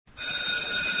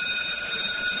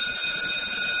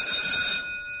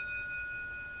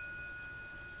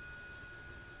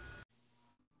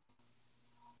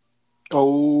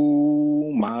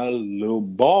Oh, my little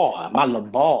boy, my little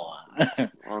boy.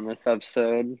 On this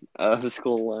episode of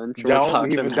School Lunch, we're Don't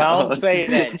talking even don't about say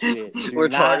that shit. Do we're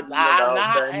not. talking I'm about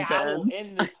not. Ben I will 10.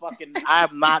 end this fucking.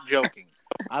 I'm not joking.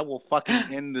 I will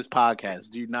fucking end this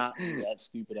podcast. Do not do that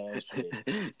stupid ass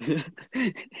shit.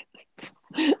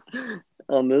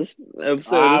 On this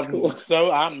episode of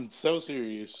School. I'm so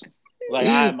serious. Like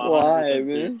I'm Why, 100% serious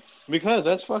man? because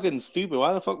that's fucking stupid.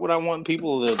 Why the fuck would I want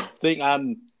people to think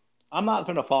I'm not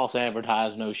gonna false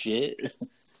advertise no shit.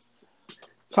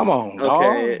 Come on,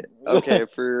 Okay, dog. okay,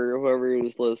 for whoever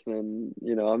is listening,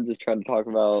 I'm just trying to talk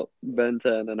about Ben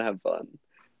 10 and have fun.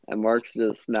 And Mark's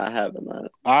just not having that.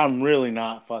 I'm really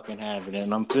not fucking having it,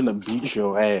 and I'm finna beat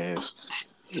your ass.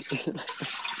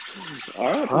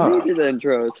 All right, you do the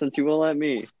intro since you won't let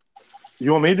me.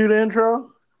 You want me to do the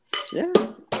intro? Yeah,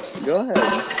 go ahead.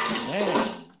 Man,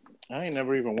 I ain't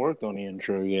never even worked on the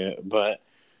intro yet, but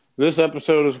this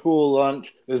episode of School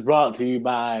Lunch is brought to you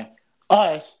by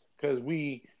us because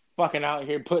we fucking out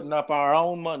here putting up our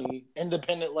own money,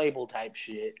 independent label type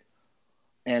shit.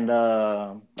 And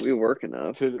we work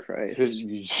enough.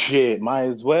 To shit, might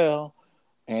as well.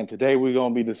 And today we're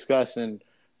gonna be discussing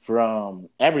from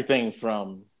everything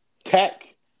from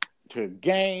tech to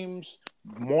games.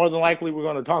 More than likely, we're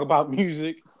gonna talk about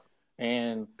music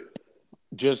and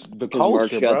just the culture,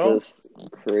 Mark's got bro. this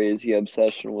crazy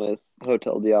obsession with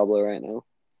Hotel Diablo right now.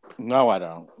 No, I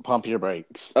don't. Pump your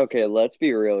brakes. Okay, let's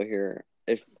be real here.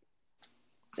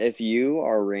 If you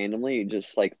are randomly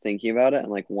just like thinking about it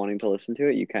and like wanting to listen to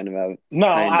it, you kind of have. No,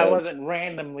 I wasn't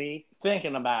randomly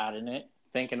thinking about it. You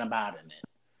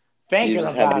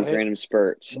just have these random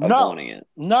spurts of wanting it.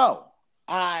 No,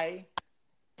 I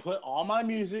put all my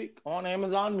music on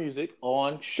Amazon Music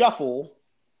on shuffle,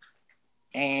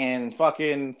 and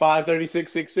fucking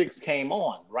 53666 came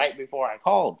on right before I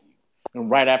called you, and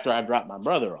right after I dropped my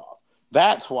brother off.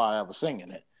 That's why I was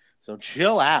singing it. So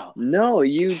chill out. No,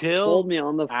 you told me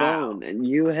on the phone, and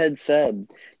you had said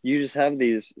you just have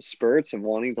these spurts of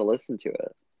wanting to listen to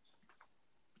it.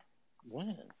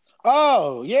 When?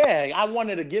 Oh, yeah. I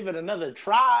wanted to give it another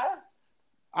try.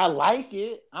 I like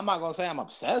it. I'm not going to say I'm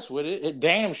obsessed with it. It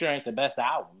damn sure ain't the best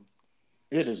album.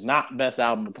 It is not the best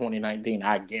album of 2019.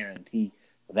 I guarantee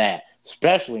that.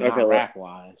 Especially not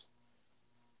rap-wise.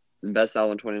 Best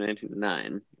album 2019,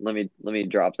 9. Let me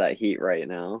drop that heat right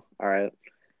now. All right.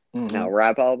 Mm-hmm. Now,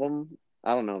 rap album,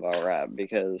 I don't know about rap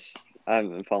because I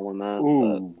haven't been following that.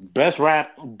 Ooh, but... best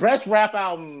rap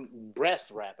album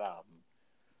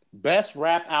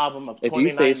of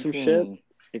 2019.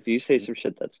 If you say some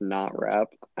shit that's not rap,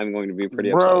 I'm going to be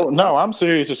pretty upset. Bro, no, I'm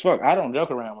serious as fuck. I don't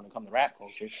joke around when it comes to rap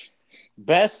culture.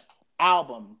 Best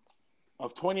album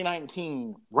of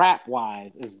 2019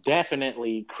 rap-wise is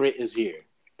definitely Crit Is Here.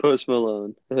 Post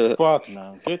Malone. Fuck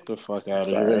no. Get the fuck out of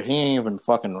here. He ain't even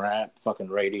fucking rap, fucking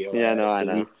radio. Yeah, no, I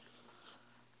know.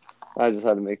 I just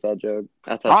had to make that joke.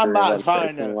 I thought I'm not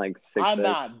trying to. Like I'm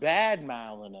not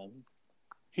bad-mouthing him.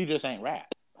 He just ain't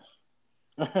rap.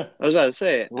 I was about to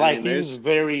say. Like, he's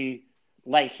very...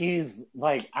 Like, he's...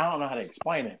 Like, I don't know how to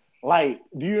explain it. Like,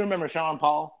 do you remember Sean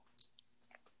Paul?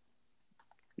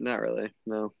 Not really,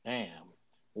 no. Damn.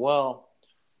 Well,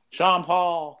 Sean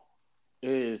Paul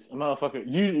is a motherfucker.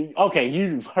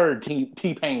 You've heard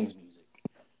T-Pain's music.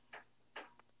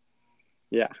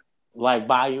 Yeah. Like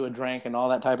Buy You a Drink and all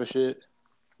that type of shit.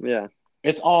 Yeah.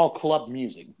 It's all club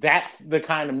music. That's the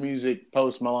kind of music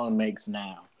Post Malone makes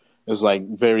now. It's like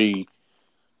very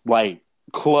like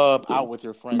club out with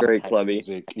your friends. Very clubby.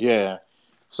 Music. Yeah.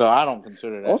 So I don't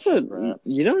consider that. Also,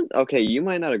 you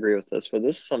might not agree with this, but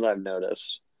this is something I've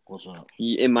noticed. What's up?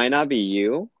 It might not be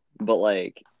you, but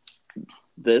like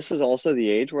this is also the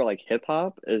age where like hip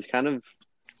hop is kind of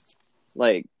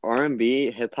like R&B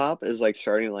hip hop is like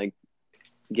starting to like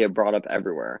get brought up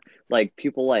everywhere. Like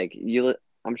people like you,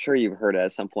 I'm sure you've heard it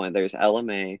at some point. There's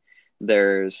LMA,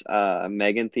 there's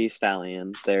Megan Thee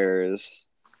Stallion, there's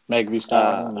Megan Thee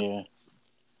Stallion,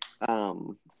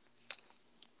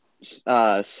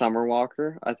 Summer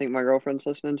Walker, I think my girlfriend's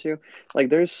listening to. Like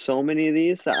there's so many of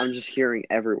these that I'm just hearing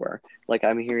everywhere. Like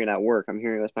I'm hearing at work, I'm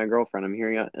hearing with my girlfriend, I'm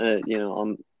hearing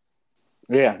on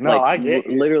yeah, no, like, I get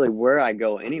you. Literally where I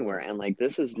go anywhere, and like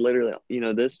this is literally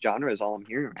this genre is all I'm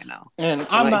hearing right now. And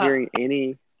I'm not hearing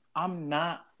any. I'm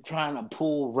not trying to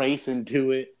pull race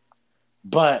into it,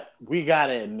 but we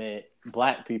gotta admit,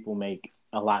 black people make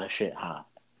a lot of shit hot.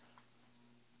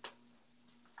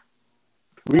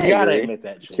 We gotta admit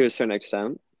that shit. To a certain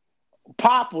extent.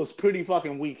 Pop was pretty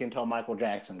fucking weak until Michael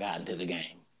Jackson got into the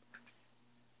game.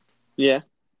 Yeah.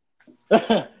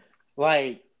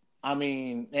 Like, I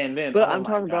mean, and then... But I'm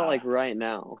talking about, like, right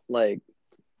now. Like,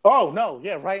 Oh no,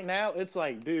 yeah. Right now, it's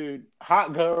like, dude,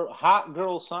 Hot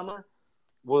Girl Summer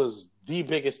was the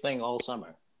biggest thing all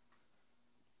summer.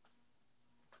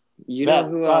 You know That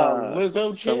who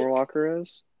Lizzo Summer chick? Walker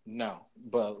is? No,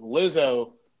 but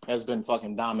Lizzo has been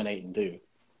fucking dominating, dude.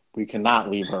 We cannot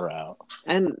leave her out.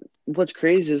 And what's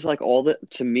crazy is like all the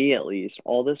to me at least,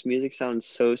 all this music sounds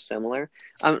so similar.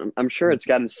 I'm sure it's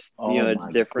gotten Oh it's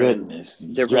my different goodness,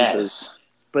 differences, yes.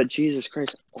 but Jesus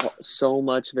Christ, so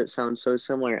much of it sounds so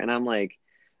similar. And I'm like,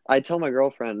 I tell my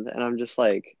girlfriend, and I'm just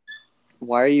like,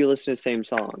 why are you listening to the same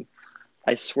song?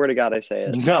 I swear to God, I say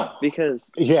it No, because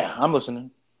yeah, I'm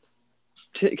listening.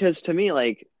 to me,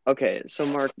 like, okay, so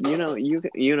Mark, you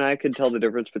and I could tell the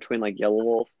difference between like Yellow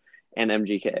Wolf and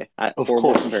MGK. Of Horrible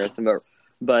course. comparison,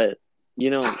 but you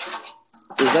know,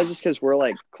 is that just because we're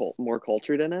like more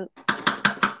cultured in it?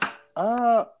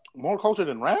 Uh, More culture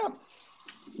than rap.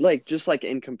 Like just like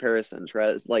in comparisons, right?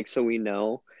 It's like so we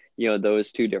know,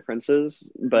 those two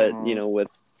differences, but Mm-hmm. with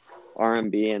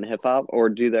R&B and hip hop, or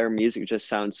do their music just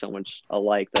sound so much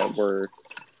alike that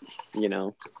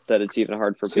that it's even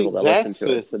hard for See, people that listen that's to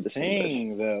the it to distinguish?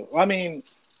 thing, though. I mean,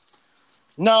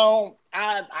 no,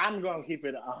 I'm gonna keep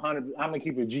it 100. I'm gonna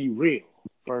keep it G real.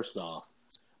 First off,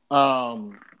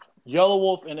 um, Yellow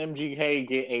Wolf and MGK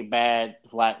get a bad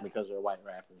flack because they're white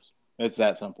rappers. It's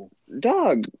that simple.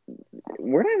 Dog,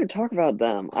 we're not even talking about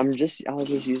them. I was just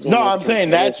using No, them as I'm saying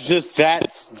comparison.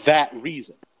 that's that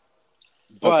reason.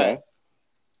 Okay.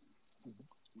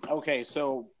 But okay,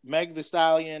 so Meg The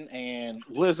Stallion and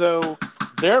Lizzo,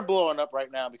 they're blowing up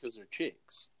right now because they're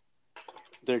chicks.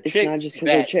 They're It's not chicks just because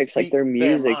they're that chicks. Like speak their their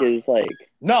music mind. is like,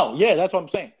 No, yeah, that's what I'm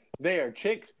saying. They are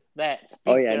chicks that oh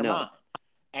speak yeah, their no. mind.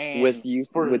 And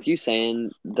for With you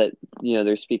saying that,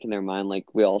 they're speaking their mind, like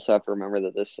we also have to remember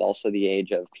that this is also the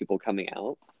age of people coming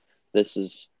out. This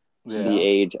is the yeah.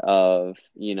 age of,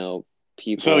 So yeah,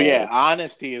 people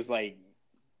honesty is like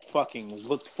fucking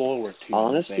looked forward to these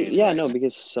honesty. days, Yeah, right? no,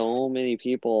 because so many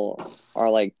people are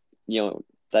like, that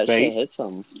shit Fake. hits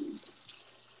them.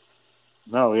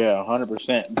 No, yeah,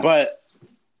 100%. But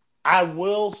I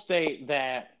will state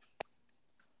that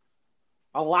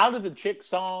a lot of the chick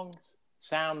songs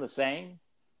sound the same,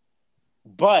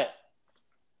 but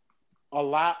a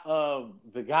lot of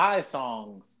the guy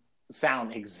songs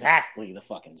sound exactly the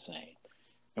fucking same.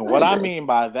 And I what I agree. mean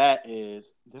by that is,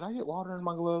 did I get water in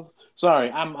my glove?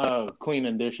 Sorry, I'm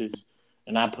cleaning dishes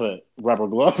and I put rubber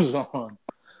gloves on.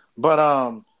 But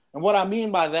and what I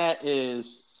mean by that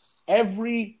is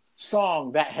every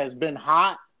song that has been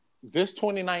hot this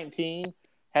 2019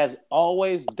 has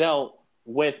always dealt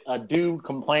with a dude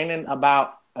complaining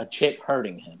about a chick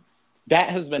hurting him. That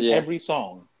has been Yeah. every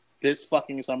song this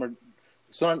fucking summer,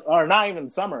 or not even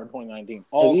summer of 2019, Have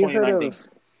all you heard 2019.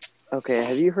 of? Okay,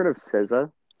 have you heard of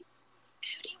SZA?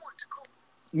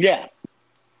 Yeah,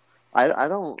 I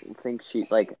don't think she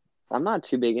like. I'm not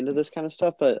too big into this kind of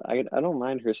stuff, but I don't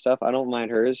mind her stuff. I don't mind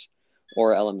hers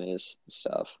or LMA's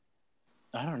stuff.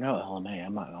 I don't know LMA.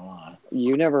 I'm not gonna lie.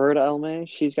 You never heard of LMA?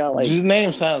 She's got like The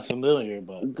name sounds familiar,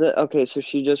 but okay, so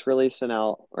she just released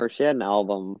or she had an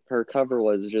album. Her cover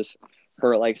was just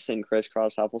her like sing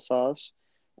crisscross applesauce,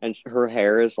 and her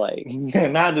hair is like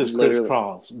not just literally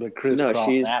crisscross, but no. crisscross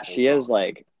She has applesauce.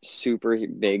 like super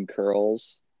big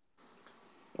curls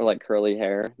or like curly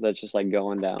hair that's just like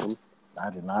going down. I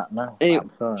did not know. Anyway,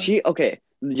 I'm sorry. she okay.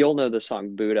 You'll know the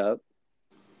song "Boot Up."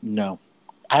 No,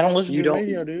 I don't listen You to the don't.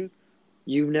 radio, dude.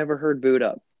 You've never heard "Boot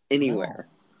Up" No, anywhere.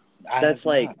 I have That's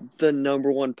like not. the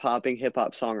number one popping hip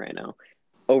hop song right now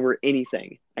over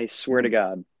anything. I swear to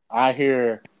God. I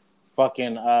hear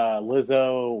fucking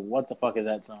Lizzo. What the fuck is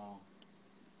that song?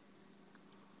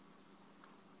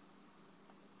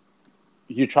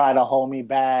 You try to hold me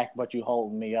back, but you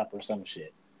holding me up, or some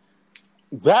shit.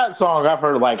 That song I've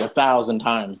heard like 1,000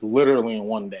 times, literally in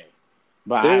one day.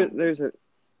 But I've There's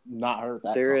not heard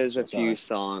that there song. is So a few sorry.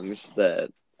 songs that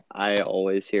I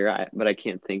always hear, but I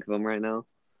can't think of them right now.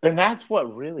 And that's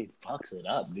what really fucks it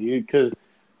up, dude. Because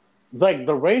like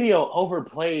the radio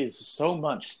overplays so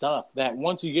much stuff that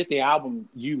once you get the album,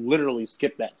 you literally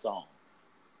skip that song.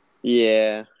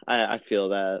 Yeah, I feel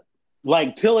that.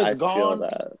 Like Till It's I feel Gone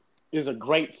that. is a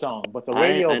great song, but the I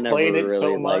radio played never it so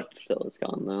really liked much. Till It's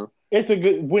Gone though. It's a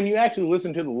good when you actually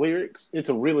listen to the lyrics, it's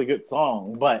a really good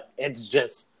song, but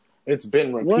it's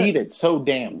been What? repeated so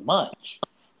damn much.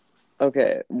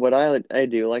 Okay, what I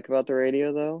do like about the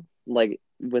radio though, like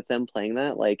with them playing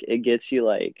that, like it gets you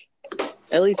like,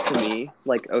 at least to me,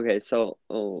 like okay, so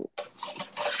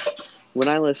when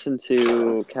I listened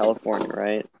to California,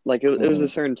 right, like it was a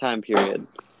certain time period,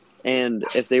 and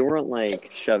if they weren't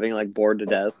like shoving like bored to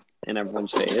death in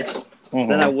everyone's face,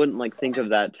 then I Mm-hmm. wouldn't like think of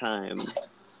that time,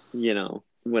 you know.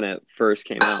 when it first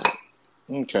came out.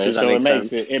 Okay, Does that so make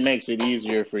sense? it makes it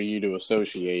easier for you to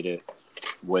associate it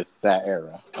with that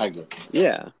era. I get it.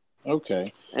 Yeah,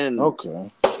 Okay. and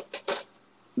Okay.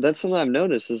 that's something I've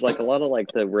noticed is like a lot of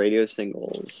like the radio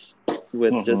singles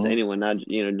with just Mm-hmm. anyone,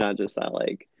 not just that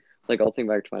like I'll think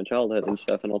back to my childhood and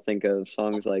stuff, and I'll think of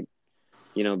songs like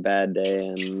Bad Day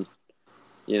and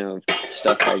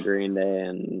stuff by Green Day,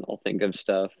 and I'll think of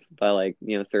stuff by like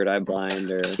Third Eye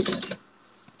Blind or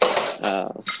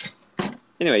uh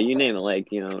anyway, you name it, like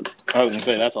I was gonna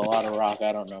say that's a lot of rock.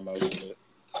 I don't know most of it.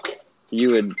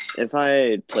 you would, if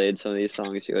I played some of these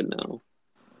songs, you would know.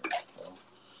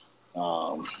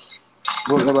 What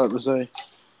was I about to say?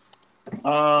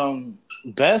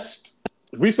 Best.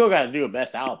 We still got to do a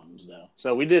best albums though.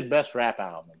 So we did best rap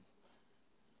album.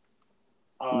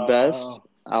 Best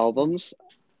albums?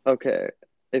 Okay.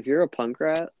 If you're a punk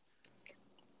rat,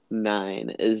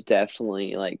 9 is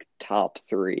definitely like top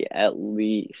 3 at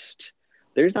least.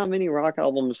 There's not many rock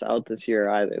albums out this year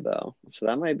either, though. So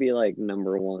that might be like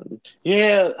number 1.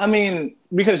 Yeah, I mean,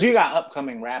 because you got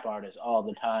upcoming rap artists all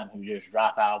the time who just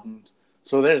drop albums.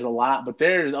 So there's a lot, but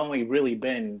there's only really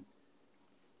been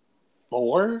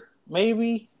 4,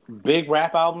 maybe, big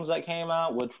rap albums that came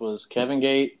out, which was Kevin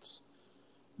Gates,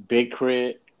 Big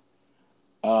Crit.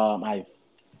 I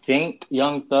think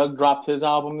Young Thug dropped his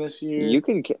album this year. You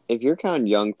can, if you're counting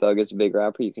Young Thug as a big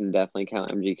rapper, you can definitely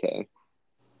count MGK.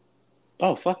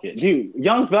 Oh, fuck it. Dude,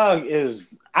 Young Thug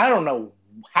is, I don't know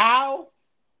how,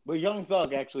 but Young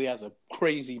Thug actually has a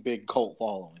crazy big cult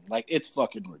following. Like, it's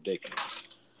fucking ridiculous.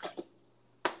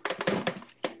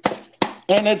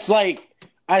 And it's like,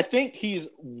 I think he's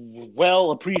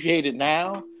well appreciated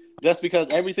now just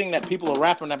because everything that people are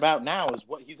rapping about now is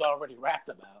what he's already rapped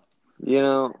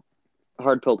about.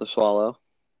 Hard pill to swallow.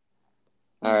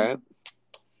 All right.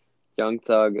 Young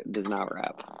Thug does not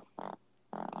rap.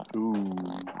 Ooh.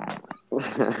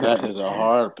 That is a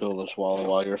hard pill to swallow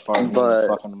while you're farting in the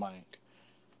fucking mic.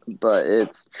 But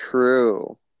it's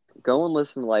true. Go and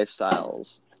listen to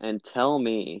Lifestyles and tell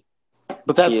me.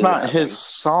 But that's not his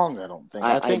song, I don't think.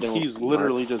 I think he's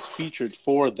literally just featured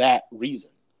for that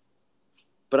reason.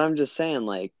 But I'm just saying,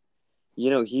 like,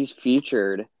 he's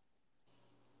featured.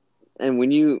 And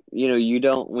when you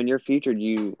don't, when you're featured,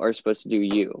 you are supposed to do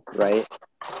you, right?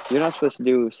 You're not supposed to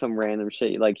do some random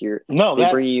shit. Like, they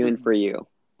bring you in for you.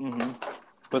 Mm-hmm.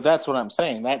 But that's what I'm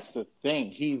saying. That's the thing.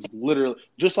 He's literally,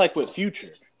 just like with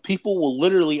Future, people will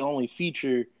literally only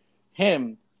feature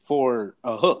him for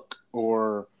a hook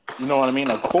or, you know what I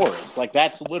mean, a chorus. Like,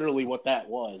 that's literally what that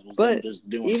was But just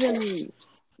doing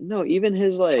even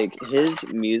his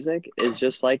music is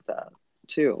just like that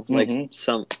too. Like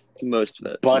most of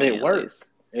it. But it worked.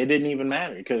 It didn't even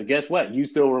matter because guess what? You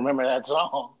still remember that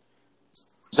song.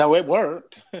 So it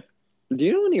worked. Do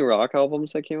you know any rock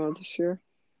albums that came out this year?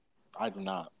 I do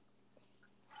not.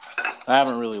 I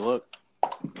haven't really looked.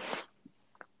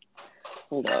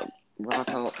 Hold up. Rock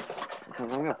album. I'm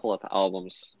going to pull up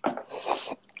albums.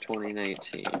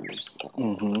 2019.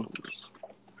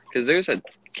 Because there's a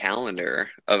calendar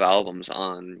of albums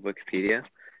on Wikipedia.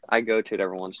 I go to it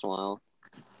every once in a while.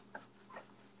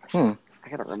 I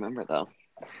gotta remember, though.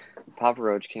 Papa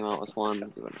Roach came out with one.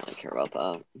 You wouldn't really care about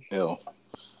that. Ew.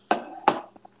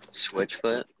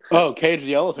 Switchfoot. Oh, Cage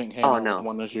the Elephant came out with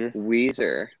one this year.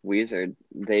 Weezer.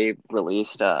 They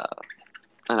released an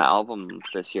album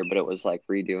this year, but it was like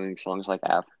redoing songs like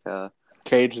Africa.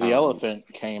 Cage the Elephant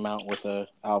came out with an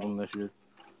album this year.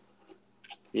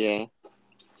 Yeah. I'm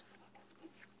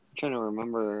trying to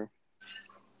remember.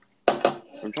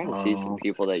 I'm trying to see some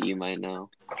people that you might know.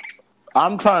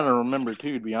 I'm trying to remember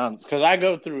too, to be honest, because I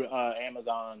go through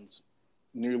Amazon's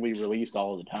newly released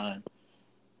all the time,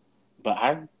 but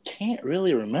I can't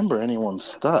really remember anyone's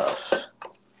stuff.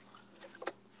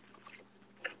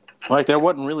 Like there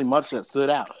wasn't really much that stood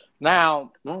out.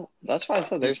 Now, no, that's why I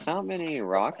said there's not many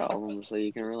rock albums that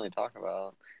you can really talk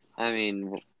about. I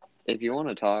mean, if you want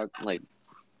to talk, like,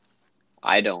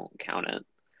 I don't count it,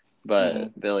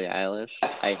 but Billie Eilish,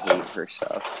 I hate her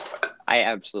stuff. I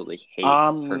absolutely hate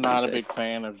I'm not a big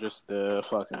fan of just the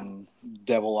fucking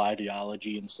devil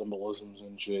ideology and symbolisms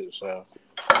and shit, so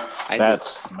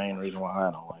that's the main reason why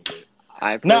I don't like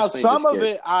it. Now, some of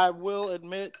it, I will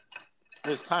admit,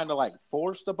 is kind of like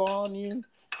forced upon you.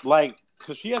 Like,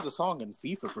 because she has a song in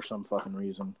FIFA for some fucking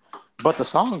reason, but the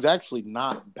song's actually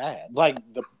not bad. Like,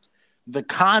 the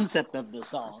concept of the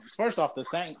song. First off,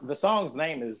 the song's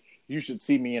name is You Should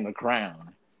See Me in a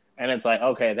Crown. And it's like,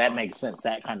 okay, that makes sense.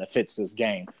 That kind of fits this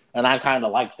game. And I kind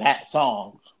of like that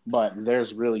song, but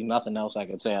there's really nothing else I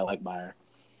could say I like by her.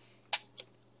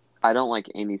 I don't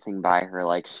like anything by her.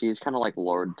 Like, she's kind of like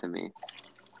Lorde to me.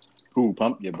 Who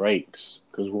Pump Your Brakes?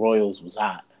 Because Royals was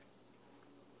hot.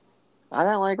 I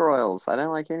didn't like Royals. I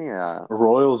didn't like any of that.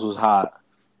 Royals was hot.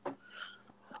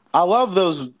 I love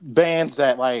those bands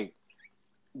that like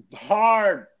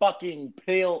hard fucking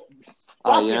pill,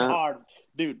 fucking hard,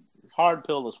 dude. Hard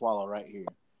pill to swallow right here.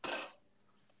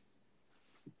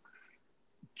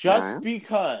 Just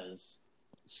because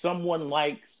someone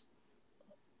likes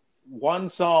one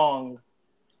song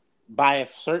by a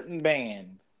certain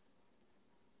band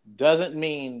doesn't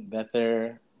mean that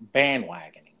they're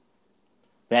bandwagoning.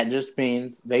 That just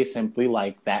means they simply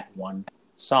like that one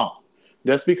song.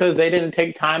 Just because they didn't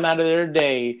take time out of their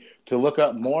day to look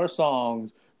up more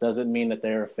songs doesn't mean that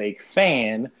they're a fake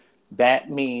fan. That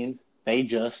means they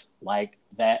just like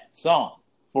that song.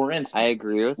 For instance, I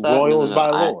agree with that. Royals by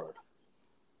Lord.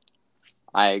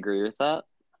 I agree with that.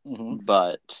 Mm-hmm.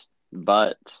 But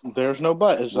there's no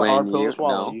but. It's a hard pill to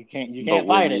swallow. No, you can't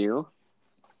fight it.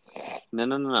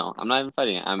 No. I'm not even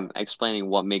fighting it. I'm explaining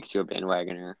what makes you a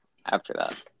bandwagoner after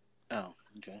that. Oh,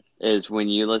 okay. Is when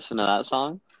you listen to that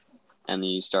song and then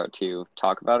you start to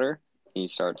talk about her and you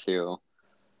start to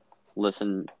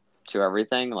listen to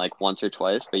everything like once or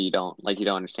twice, but you don't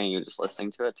understand, you're just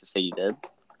listening to it to say you did.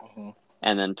 Mm-hmm.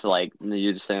 And then to like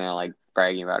you're just sitting there like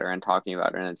bragging about her and talking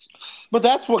about her, and it's. But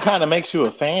that's what kind of makes you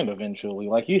a fan eventually.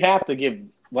 Like you have to give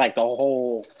like the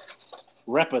whole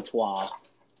repertoire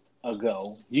a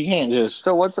go. You can't just.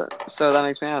 So that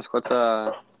makes me ask, what's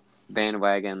a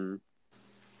bandwagon?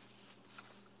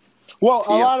 Well,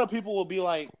 a lot of people will be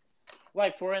like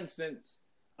for instance,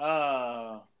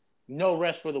 No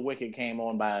Rest for the Wicked came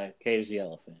on by Cage the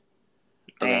Elephant,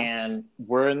 and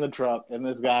we're in the truck, and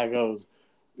this guy goes,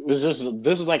 this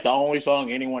is like the only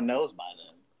song anyone knows by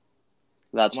them.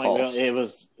 That's false. It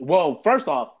was, well, first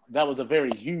off, that was a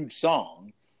very huge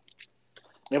song.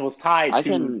 It was tied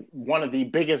to one of the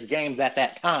biggest games at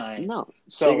that time. No.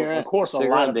 So, of course, a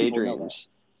lot of people know that.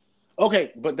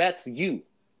 Okay, but that's you.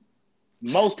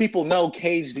 Most people know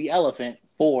Cage the Elephant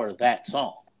for that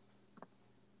song.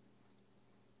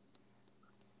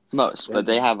 Most, but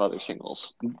they have other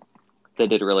singles. They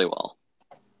did really well.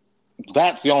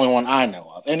 That's the only one I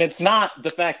know of. And it's not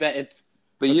the fact that it's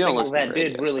a single that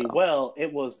did really well.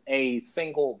 It was a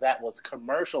single that was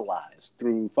commercialized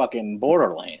through fucking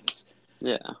Borderlands.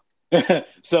 Yeah.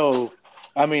 So,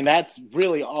 I mean, that's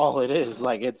really all it is.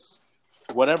 Like, it's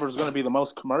whatever's going to be the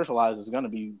most commercialized is going to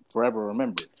be forever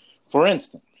remembered. For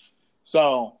instance,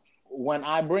 so when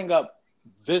I bring up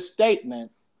this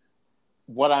statement,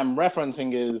 what I'm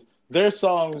referencing is there's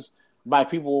songs by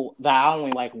people that I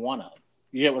only like one of.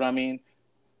 You get what I mean?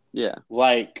 Yeah.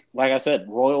 Like I said,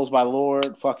 Royals by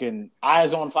Lord, fucking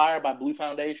Eyes on Fire by Blue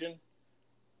Foundation.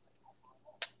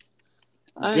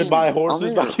 Goodbye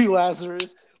Horses by Q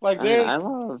Lazarus. Like there's I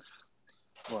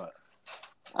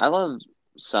love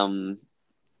some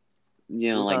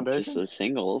Blue like Foundation? Just the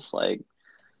singles, like.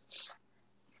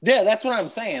 Yeah, that's what I'm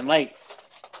saying. Like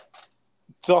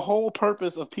the whole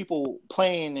purpose of people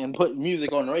playing and putting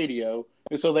music on the radio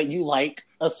is so that you like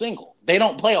a single. They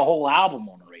don't play a whole album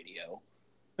on the radio.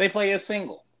 They play a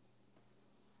single.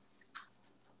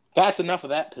 That's enough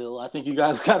of that pill. I think you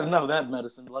guys got enough of that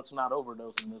medicine. Let's not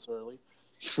overdose in this early.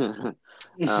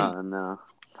 Oh, no.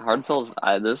 Hard pills,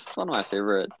 this is one of my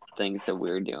favorite things that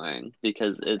we're doing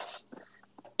because it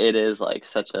is like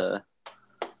such a,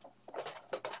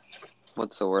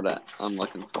 what's the word I'm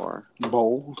looking for?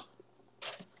 Bold.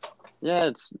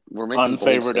 Yeah, we're making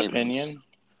unfavored opinion.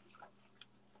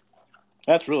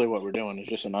 That's really what we're doing. Is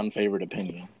just an unfavored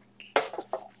opinion.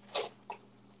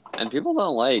 And people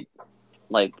don't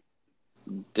like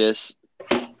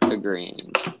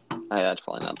disagreeing. That's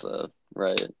probably not the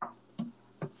right.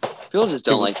 People just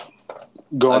don't like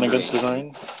going against the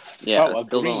grain. Yeah,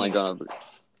 people don't like going.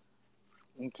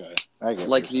 Okay, I get.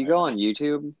 Like if you go on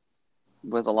YouTube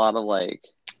with a lot of like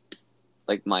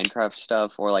Minecraft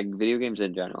stuff or like video games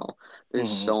in general, there's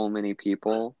so many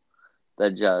people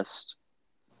that just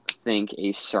think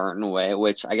a certain way,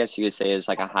 which I guess you could say is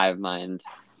like a hive mind,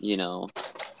 kind of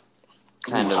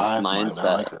mindset.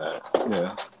 I like that.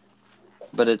 Yeah.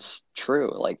 But it's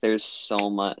true. Like there's so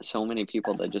many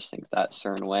people that just think that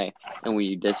certain way, and when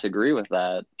you disagree with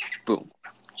that, boom,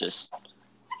 just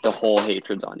the whole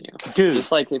hatred's on you. Dude,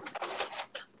 just like if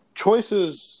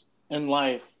choices in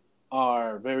life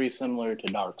are very similar to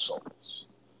Dark Souls.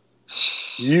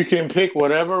 You can pick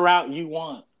whatever route you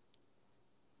want,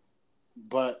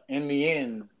 but in the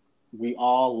end, we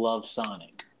all love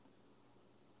Sonic.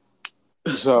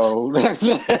 So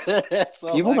that's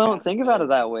people don't think about it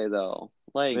that way, though.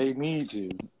 Like they need to.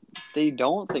 They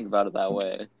don't think about it that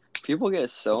way. People get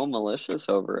so malicious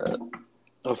over it.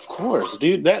 Of course,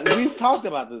 dude. We've talked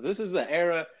about this. This is the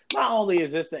era not only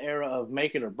is this the era of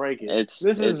make it or break it, It's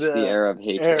this is the the era of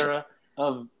hatred. era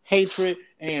of hatred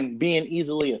and being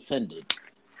easily offended.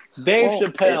 Dave Well,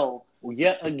 Chappelle,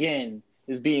 yet again,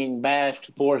 is being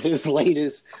bashed for his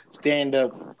latest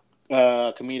stand-up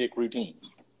comedic routine.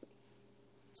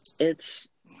 It's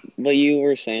what you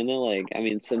were saying though. Like, I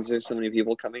mean, since there's so many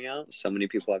people coming out, so many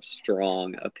people have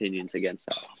strong opinions against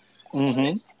that.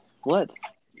 Mm-hmm. What?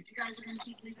 If you guys are going to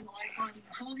keep leaving the lights on in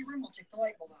control of your room, I'll take the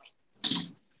light bulb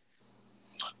out.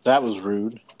 That was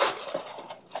rude.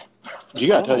 You I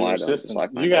gotta don't tell know why your I don't just assistant.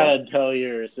 lock my You door. gotta tell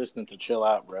your assistant to chill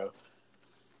out, bro.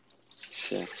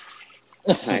 Shit.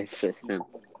 My assistant.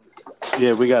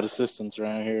 Yeah, we got assistants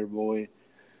around here, boy.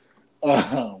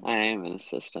 I am an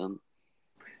assistant.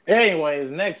 Anyways,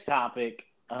 next topic: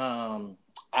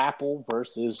 Apple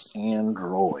versus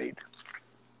Android.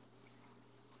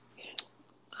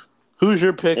 Who's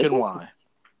your pick and why?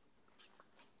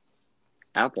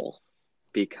 Apple,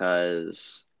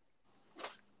 because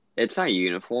it's not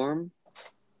uniform.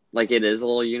 Like, it is a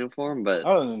little uniform, but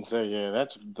I was gonna say, yeah,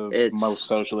 that's the It's- most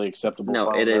socially acceptable no,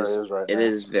 phone it there is. is right It now.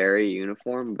 is very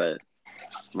uniform, but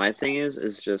my thing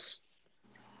is just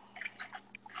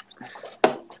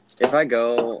if I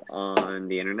go on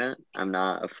the internet, I'm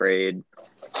not afraid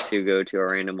to go to a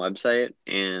random website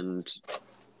and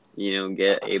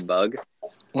get a bug.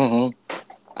 Mm-hmm.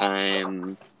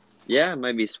 I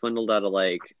might be swindled out of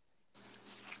like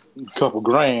Couple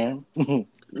grand.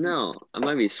 no, I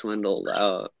might be swindled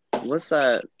out. What's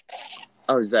that?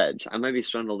 Oh, Zedge. I might be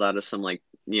swindled out of some like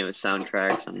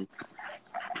soundtracks and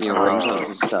ringtones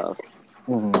and stuff.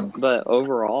 Mm-hmm. But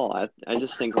overall, I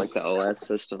just think like the OS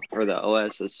system or the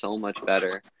OS is so much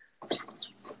better.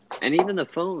 And even the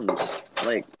phones,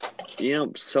 like,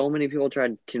 so many people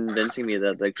tried convincing me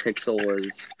that the Pixel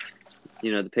was, the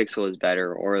Pixel was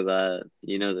better or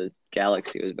the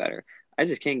Galaxy was better. I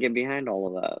just can't get behind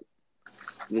all of that.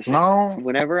 No.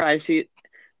 Whenever I see,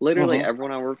 literally Mhm.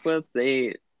 everyone I work with,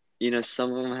 they,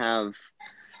 some of them have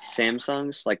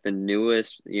Samsungs, like the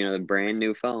newest, the brand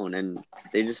new phone, and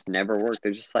they just never work.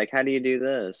 They're just like, how do you do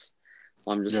this?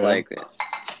 Well, I'm just Yeah. like,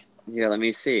 yeah, let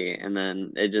me see. And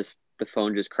then the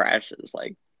phone just crashes.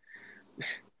 Like,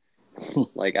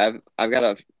 like I've got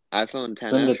a iPhone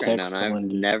Send a 10s right now, text and to I've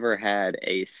Lindy. never had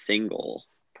a single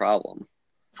problem.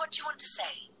 What do you want to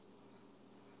say?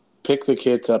 Pick the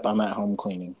kids up. I'm at home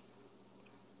cleaning.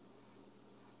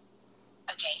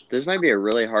 Okay. This might be a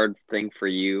really hard thing for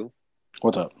you.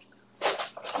 What's up?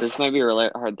 This might be a really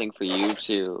hard thing for you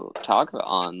to talk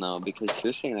on, though, because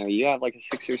you're saying there you have like a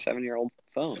 6 or 7 year old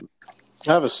phone.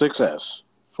 I have a 6S.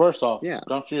 First off, Yeah.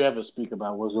 don't you ever speak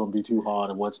about what's going to be too hard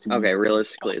and what's too Okay, easy.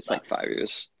 realistically, it's like 5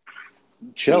 years.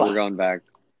 Chill We're out. going back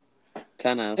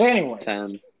 10s, Anyway.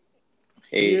 10,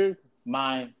 8. Here's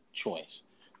my choice.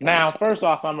 Now, first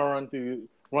off, I'm going to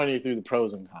run you through the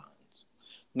pros and cons.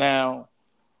 Now,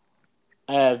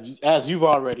 as you've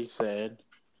already said,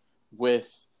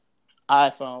 with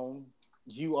iPhone,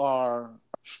 you are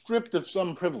stripped of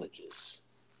some privileges,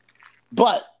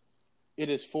 but it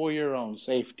is for your own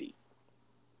safety.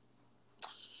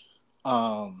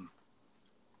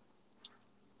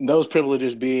 Those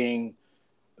privileges being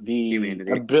the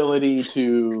Humanity. ability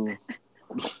to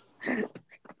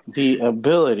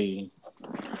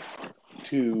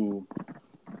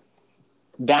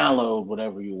download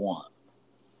whatever you want.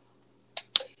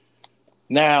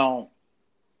 Now,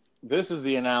 this is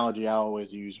the analogy I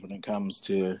always use when it comes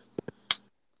to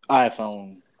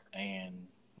iPhone and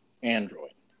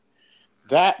Android.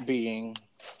 That being,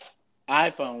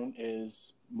 iPhone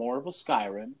is more of a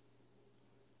Skyrim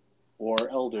or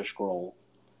Elder Scroll,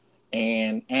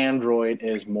 and Android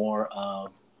is more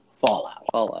of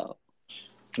Fallout.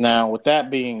 Now, with that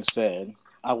being said,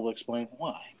 I will explain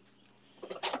why.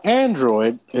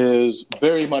 Android is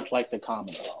very much like the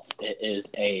Commonwealth. It is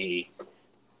a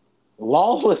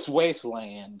lawless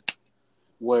wasteland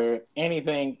where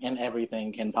anything and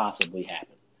everything can possibly happen.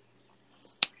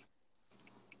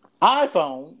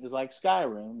 iPhone is like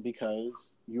Skyrim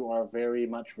because you are very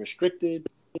much restricted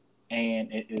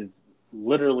and it is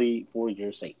literally for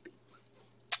your safety.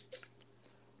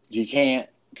 You can't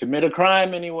commit a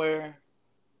crime anywhere.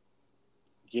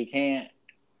 You can't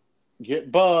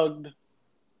get bugged.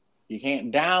 You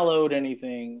can't download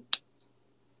anything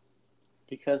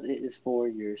because it is for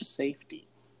your safety.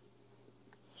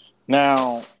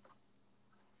 Now,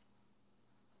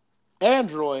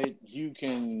 Android, you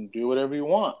can do whatever you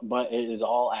want, but it is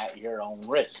all at your own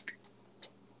risk.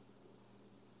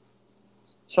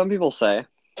 Some people say,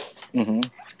 Mm-hmm.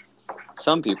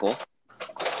 some people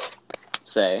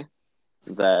say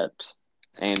that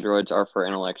Androids are for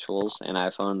intellectuals and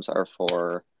iPhones are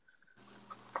for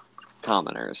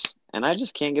commoners, and I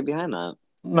just can't get behind that.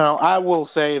 No, I will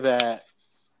say that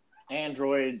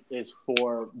Android is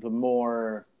for the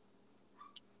more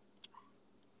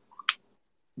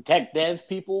tech dev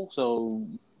people. So,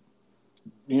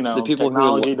 The people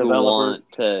technology who developers.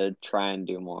 want to try and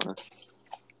do more.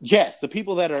 Yes, the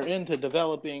people that are into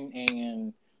developing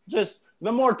and just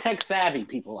the more tech savvy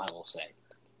people, I will say.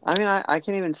 I mean, I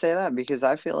can't even say that because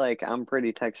I feel like I'm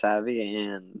pretty tech savvy,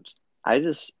 and I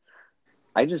just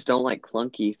don't like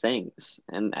clunky things.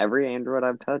 And every Android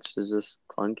I've touched is just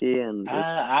clunky and just.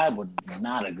 I would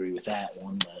not agree with that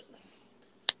one, but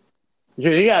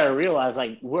because you got to realize,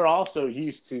 like, we're also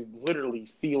used to literally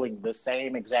feeling the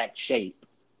same exact shape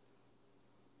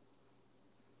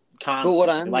constantly. But what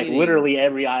I'm like, meaning, literally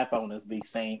every iPhone is the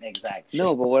same exact shape.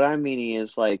 no, but what I'm meaning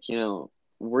is like,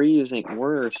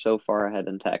 we're so far ahead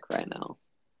in tech right now,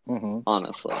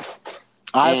 honestly.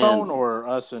 iPhone And or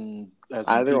us and as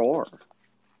in either people? or,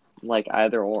 like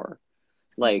either or,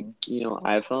 like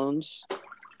iPhones.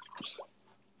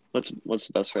 What's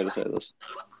the best way to say this?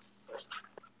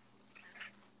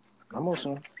 I'm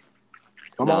listening.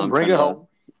 Come No, on, bring it home.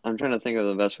 I'm trying to think of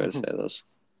the best way to say this.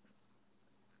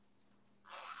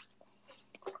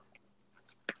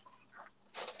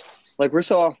 Like we're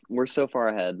so far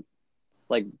ahead.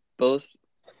 Like both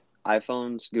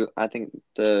iPhones. I think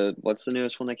what's the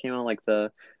newest one that came out? Like the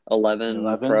 11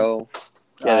 11? Pro.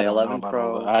 Yeah, I the don't know 11 about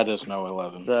Pro. all that. I just know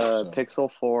 11. The so.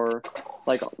 Pixel 4.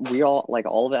 Like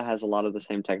all of it has a lot of the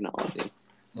same technology.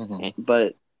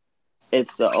 But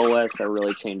it's the OS that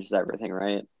really changes everything,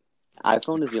 right?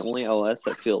 iPhone is the only OS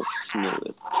that feels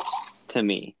smooth to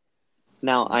me.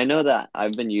 Now, I know that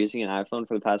I've been using an iPhone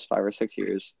for the past 5 or 6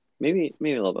 years, maybe a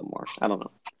little bit more. I don't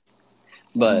know.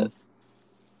 But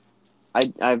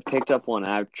I've picked up one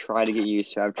and I've tried to get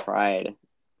used to. I've tried,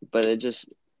 but it just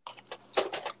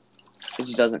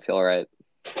doesn't feel right.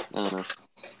 I don't know.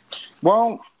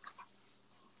 Well,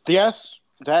 yes,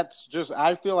 that's just.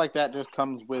 I feel like that just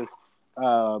comes with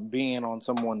being on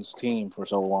someone's team for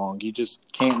so long. You just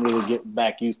can't really get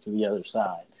back used to the other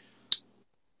side.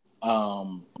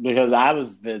 Because I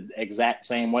was the exact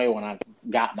same way when I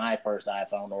got my first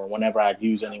iPhone, or whenever I'd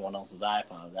use anyone else's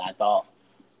iPhone. I thought,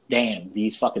 damn,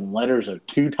 these fucking letters are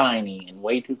too tiny and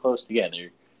way too close together.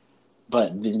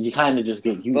 But then you kind of just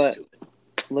get used to it.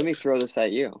 Let me throw this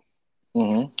at you.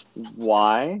 Mm-hmm.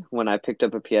 Why, when I picked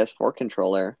up a PS4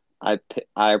 controller, I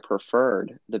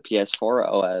preferred the PS4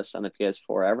 OS and the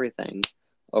PS4 everything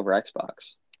over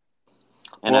Xbox.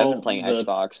 And I've been playing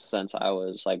Xbox since I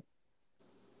was like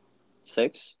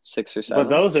six or seven. But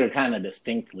those are kind of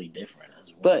distinctly different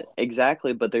as well. But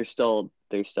exactly, but there's still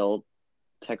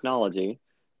technology.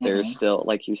 There's still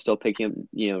like you're still picking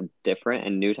different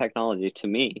and new technology to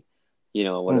me. It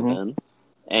would have been,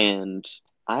 and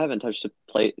I haven't touched a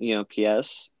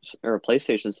PS or a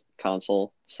PlayStation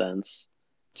console since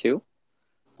 2.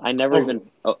 I never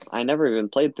even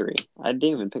played 3. I didn't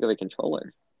even pick up a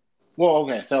controller. Well,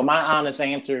 okay. So my honest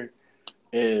answer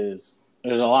is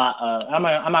there's a lot. I'm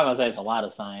not gonna say it's a lot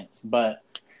of science, but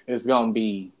it's gonna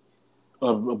be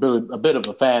a bit of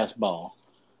a fastball.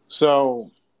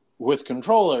 So with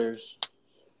controllers,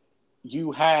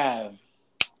 you have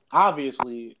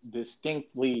obviously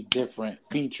distinctly different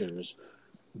features,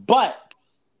 but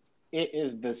it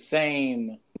is the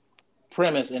same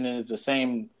premise and it is the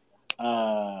same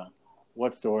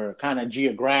what's the word, kind of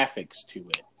geographics to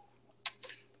it.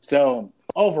 So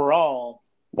overall,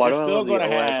 you're still going to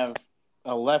have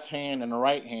a left hand and a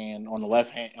right hand on the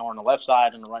left hand, or on the left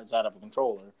side and the right side of a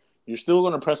controller. You're still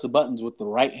going to press the buttons with the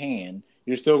right hand.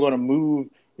 You're still going to move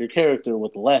your character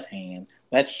with the left hand.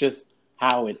 That's just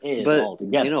how it is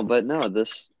altogether. But no,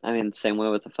 same way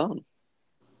with the phone.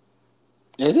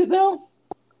 Is it though?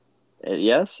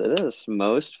 Yes, it is.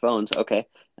 Most phones, okay,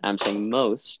 I'm saying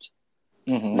most.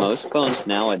 Most phones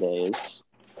nowadays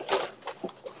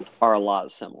are a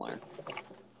lot similar.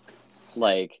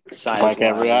 Like size-wise. Like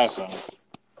every iPhone.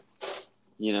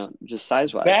 Just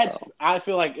size-wise. That's, I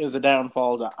feel like, is a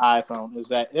downfall to iPhone, is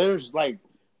that there's like,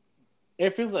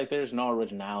 it feels like there's no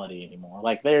originality anymore.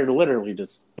 Like they're literally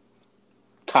just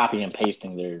copy and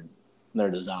pasting their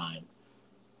design.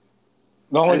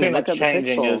 The only thing that's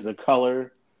changing is the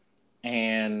color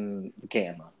and the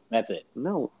camera. That's it.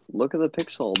 No, look at the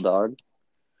Pixel, dog.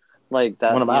 Like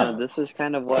that. This is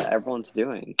kind of what everyone's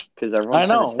doing because everyone's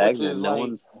kind of stagnant. No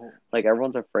one's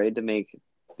everyone's afraid to make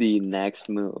the next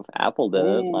move. Apple did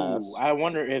it last. I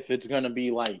wonder if it's going to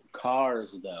be like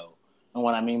cars though. And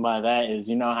what I mean by that is,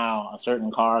 how a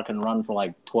certain car can run for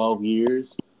like 12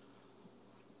 years.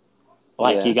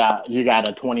 Like you got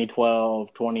a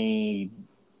 2012,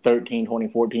 2013,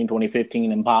 2014,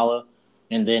 2015 Impala.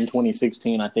 and then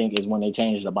 2016, I think, is when they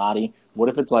changed the body. What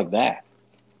if it's like that?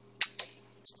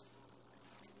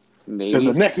 Maybe. And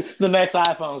the next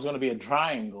iPhone is going to be a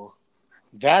triangle.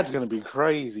 That's going to be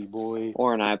crazy, boy.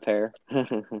 Or an iPair.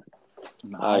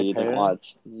 Oh, you didn't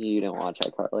watch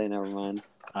iCarly. Never mind.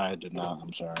 I did not.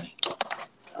 I'm sorry.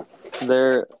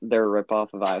 Their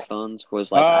ripoff of iPhones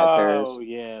was like iPairs. Oh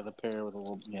yeah, the pair with a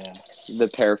little The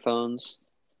pair phones.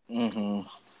 Mm-hmm.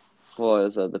 What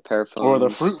was it? The pair phones. Or the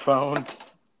fruit phone.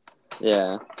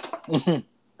 Yeah.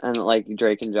 And like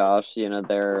Drake and Josh,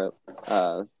 their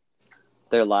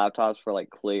laptops were like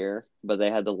clear, but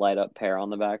they had the light up pair on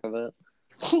the back of it.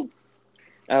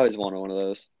 I always wanted one of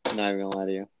those. Not even gonna lie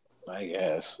to you. I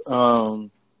guess.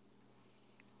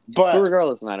 But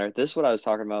regardless of the matter, this is what I was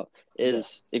talking about.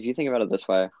 Is if you think about it this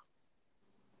way,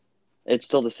 it's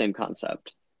still the same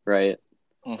concept, right?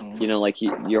 Mm-hmm. Like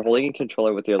you're holding a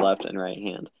controller with your left and right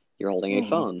hand. You're holding a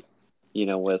phone,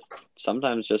 with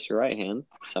sometimes just your right hand,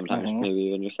 sometimes maybe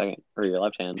even your second or your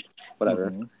left hand,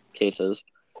 whatever cases.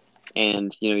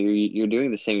 And you're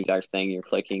doing the same exact thing. You're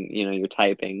clicking, you're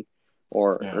typing,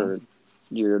 or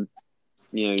you're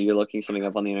you're looking something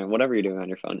up on the internet. Whatever you're doing on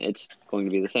your phone, it's going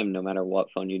to be the same no matter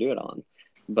what phone you do it on.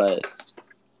 But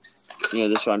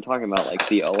this is what I'm talking about, like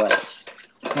the OS,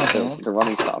 the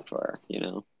running software,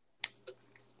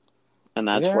 and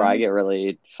that's where I get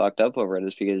really fucked up over it,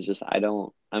 is because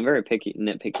I'm very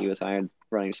nitpicky with my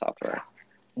running software,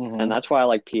 and that's why I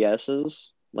like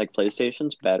PS's, like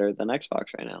PlayStation's, better than Xbox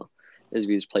right now, is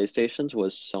because PlayStation's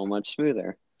was so much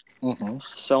smoother,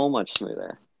 so much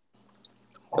smoother.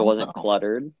 It wasn't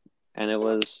cluttered, and it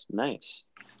was nice.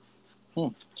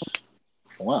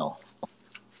 Well.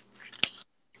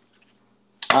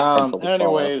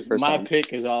 Anyways, my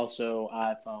pick is also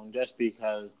iPhone, just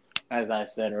because, as I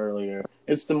said earlier,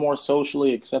 it's the more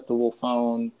socially acceptable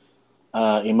phone.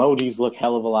 Emojis look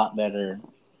hell of a lot better.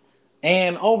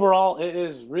 And overall, it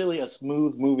is really a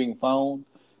smooth moving phone.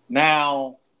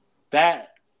 Now,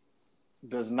 that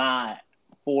does not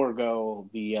forego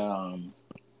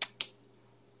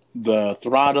the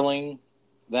throttling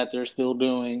that they're still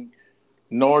doing,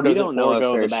 nor does it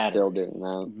forego the battery. Still doing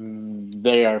that.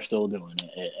 They are still doing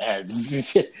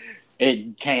it.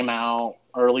 It came out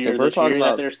earlier this year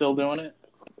that they're still doing it.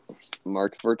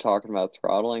 Mark, if we're talking about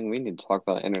throttling, we need to talk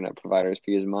about internet providers,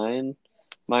 because my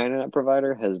internet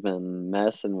provider has been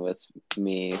messing with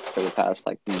me for the past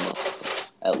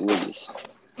month at least.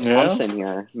 Yeah. I'm sitting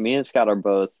here. Me and Scott are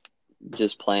both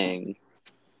just playing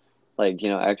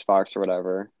Xbox or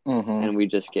whatever, and we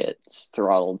just get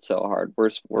throttled so hard.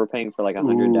 We're paying for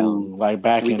 100 down. Like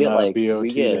back in BOT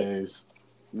days.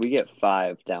 We get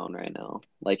 5 down right now.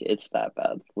 It's that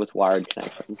bad with wired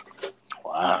connection.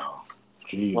 Wow.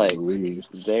 Jeez,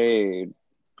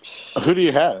 who do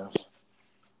you have?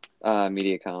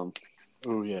 Mediacom.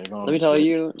 Oh yeah. Let me tell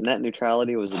you, net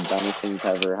neutrality was the dumbest thing to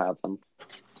ever happen.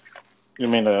 You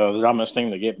mean the dumbest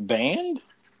thing to get banned?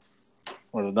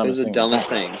 Or the dumbest it was the dumbest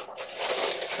thing.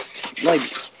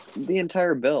 The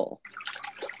entire bill.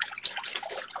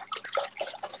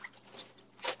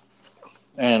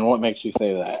 And what makes you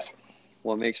say that?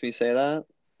 What makes me say that?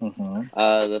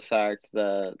 The fact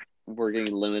that we're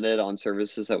getting limited on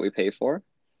services that we pay for.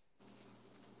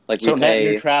 So net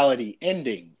neutrality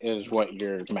ending is what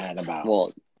you're mad about.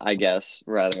 Well, I guess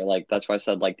rather that's why I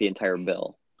said the entire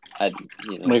bill.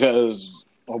 Because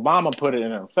Obama put it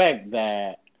in effect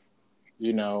that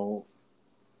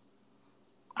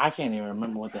I can't even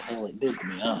remember what the hell it did, to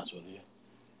be honest with you.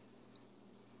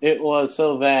 It was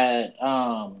so that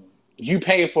you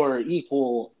pay for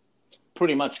equal,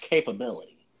 pretty much,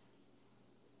 capability.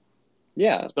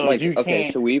 Yeah. So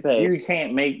we pay. You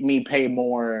can't make me pay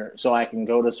more so I can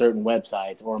go to certain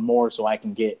websites, or more so I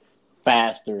can get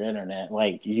faster internet.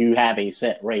 You have a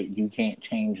set rate. You can't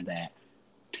change that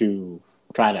to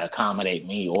try to accommodate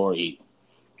me or you.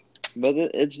 But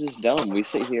it's just dumb. We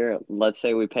sit here, let's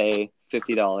say we pay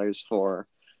 $50 for,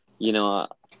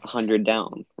 100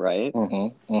 down, right?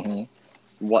 Then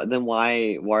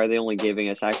why are they only giving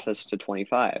us access to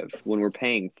 25 when we're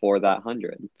paying for that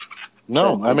 100?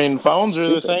 No, I mean, phones are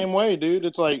the same way, dude.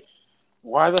 It's why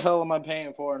the hell am I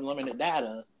paying for unlimited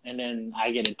data, and then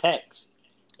I get a text,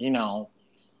 20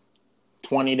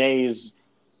 days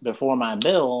before my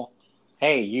bill,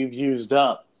 hey, you've used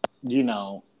up,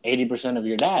 80% of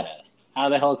your data. How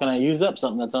the hell can I use up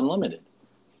something that's unlimited?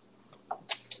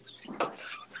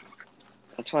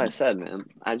 That's why I said, man,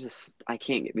 I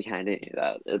can't get behind any of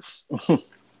that. It's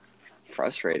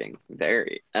frustrating,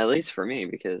 very, at least for me,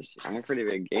 because I'm a pretty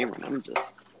big gamer, and I'm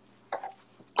just...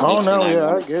 Oh, no,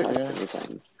 yeah, I get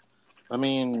you. I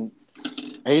mean,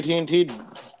 AT&T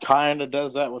kind of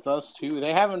does that with us too.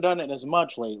 They haven't done it as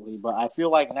much lately, but I feel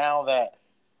like now that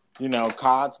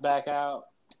COD's back out,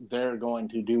 they're going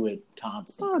to do it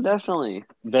constantly. Oh, definitely.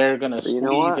 They're gonna But squeeze you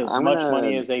know what? as much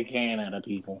money as they can out of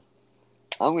people.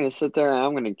 I'm gonna sit there and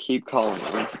I'm gonna keep calling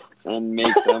them and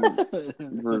make them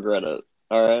regret it.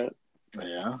 All right.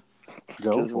 Yeah.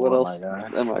 Go Because for what it, else my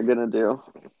guy. am I gonna do?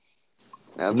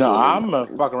 Absolutely No, I'm gonna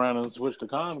nothing. fuck around and switch to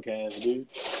Comcast, dude.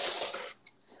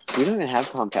 We don't even have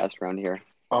Comcast around here.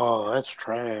 Oh, that's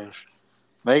trash.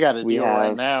 They got a We deal right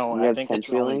have- now. we I have think it's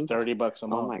only CenturyLink. $30 a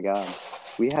month. Oh my god.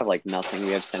 We have like nothing.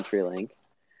 We have CenturyLink.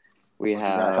 We You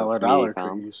got have hella Dollar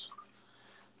Mediacom. Trees.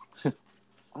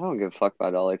 I don't give a fuck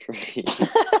about Dollar Tree.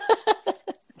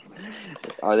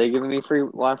 Are they giving me free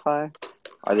Wi-Fi?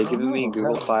 Are they giving me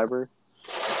Google Fiber?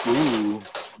 Ooh,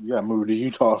 you gotta move to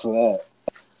Utah for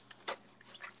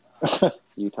that.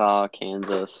 Utah,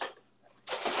 Kansas.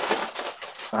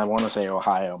 I want to say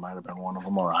Ohio might have been one of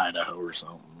them, or Idaho or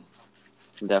something.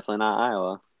 Definitely not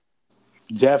Iowa.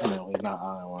 Definitely not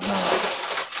Iowa. No.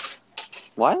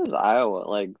 Why is Iowa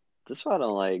like? This is what I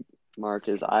don't like, Mark.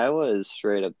 Is Iowa is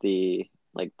straight up the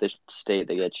state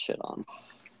that gets shit on.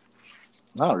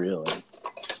 Not really.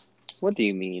 What do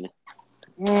you mean?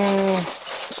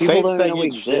 States don't that even know we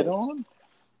get shit exist. on?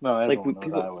 No, Like, everyone knows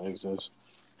people- Iowa exists.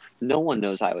 No one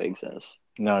knows Iowa exists.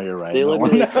 No, you're right. They No one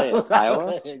literally say knows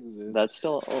Iowa? exists. That's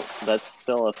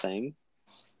still a thing.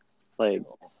 Like,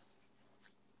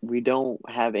 we don't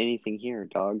have anything here,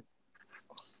 dog.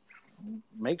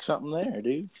 Make something there,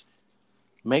 dude.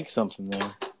 Make something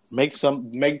there. Make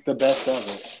the best of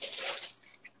it.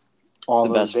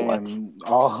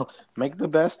 Make the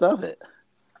best of it.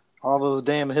 All those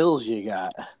damn hills you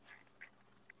got.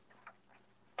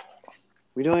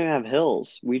 We don't even have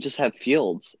hills. We just have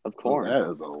fields of corn. That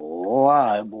is a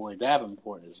lie, boy.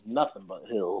 Davenport is nothing but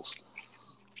hills.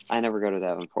 I never go to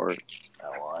Davenport. Oh,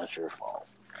 well, that's your fault.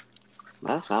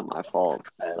 That's not my fault.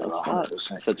 That is That's not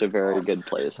 100% such a very good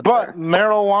place up But there.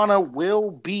 marijuana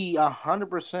will be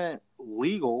 100%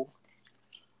 legal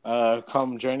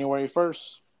come January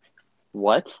 1st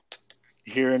What?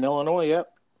 here in Illinois.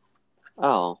 Yep.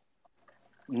 Oh,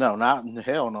 No, not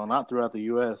throughout the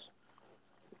U.S.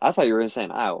 I thought you were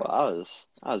saying Iowa. I was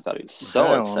about to be so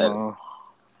Hell excited. no.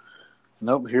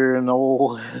 Nope, here in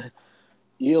old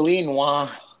Illinois.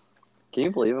 Can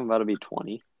you believe I'm about to be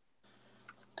 20?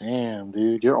 Damn,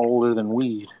 dude, you're older than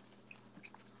weed.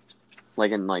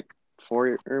 Like in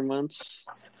 4 months?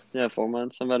 Yeah, 4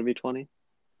 months. I'm about to be 20.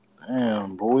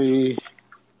 Damn, boy,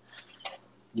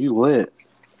 you lit.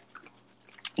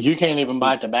 You can't even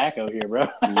buy tobacco here, bro.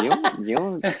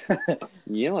 You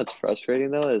know what's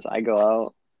frustrating though is I go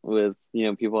out with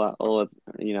people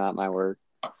at my work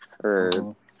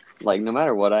or no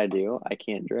matter what I do, I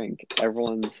can't drink.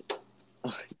 Everyone's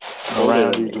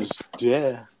Around you, just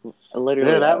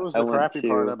literally. Yeah, that was I the went crappy to-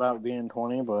 part about being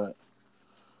 20. But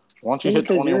once you Yeah, hit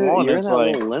because 21, you're it's in that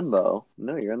like, little limbo.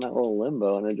 No, you're in that little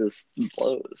limbo, and it just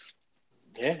blows.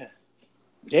 yeah.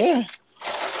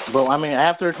 But I mean,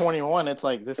 after 21, it's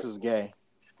like this is gay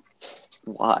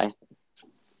Why?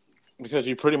 because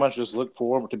you pretty much just look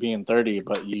forward to being 30,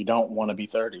 but you don't want to be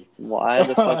 30. Why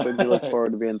the fuck would you look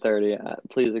forward to being 30?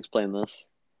 Please explain this.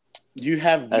 You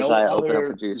have As no I open other.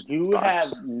 up a juice You box.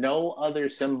 have no other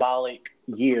symbolic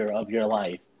year of your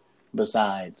life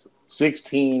besides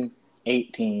 16,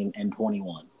 18, and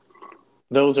 21.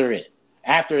 Those are it.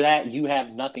 After that, you have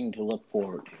nothing to look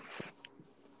forward to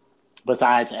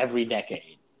besides every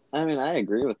decade. I mean, I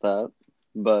agree with that,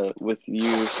 but with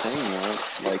you saying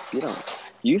that,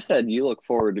 you said you look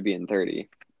forward to being 30.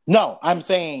 No, I'm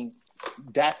saying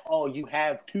that's all you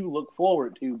have to look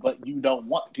forward to, but you don't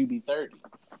want to be 30.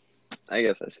 I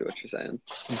guess I see what you're saying.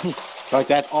 Like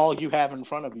that's all you have in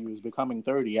front of you is becoming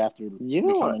 30 after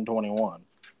becoming 21.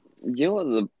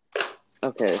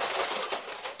 Okay.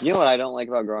 You know what I don't like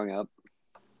about growing up?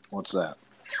 What's that?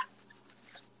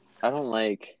 I don't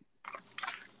like.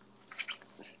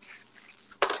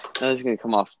 This is gonna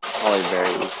come off probably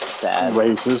very sad.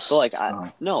 Racist.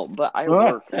 But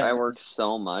I work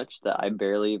so much that I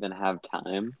barely even have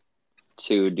time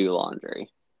to do laundry.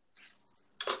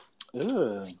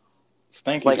 Ugh.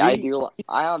 Stinky feet.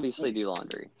 I obviously do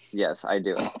laundry. Yes, I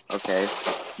do it. Okay.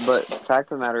 But the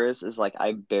fact of the matter is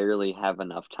I barely have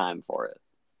enough time for it.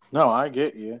 No, I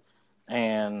get you.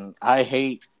 And I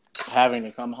hate having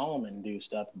to come home and do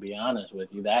stuff, to be honest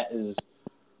with you. That is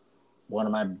one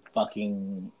of my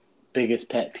fucking biggest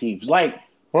pet peeves. Like,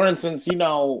 for instance,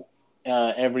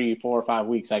 every 4 or 5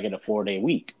 weeks I get a 4-day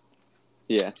week.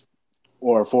 Yeah.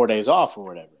 Or 4 days off or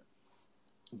whatever.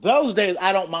 Those days,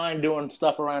 I don't mind doing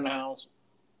stuff around the house.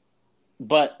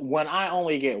 But when I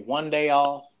only get 1 day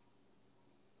off,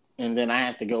 and then I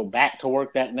have to go back to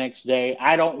work that next day.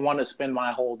 I don't want to spend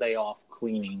my whole day off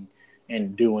cleaning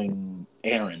and doing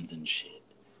errands and shit.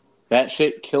 That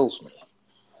shit kills me.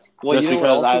 Well, Just you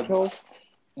know what because also kills?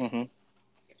 Mm-hmm.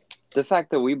 The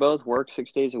fact that we both work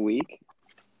 6 days a week,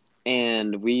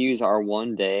 and we use our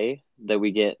one day that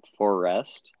we get for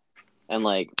rest and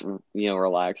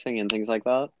relaxing and things like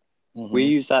that. Mm-hmm. We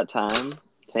use that time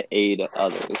to aid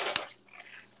others.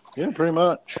 Yeah, pretty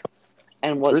much.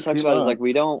 And what Pretty sucks about it is much. like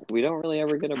we don't really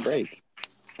ever get a break.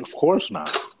 Of course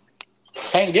not.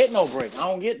 Can't get no break. I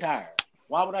don't get tired.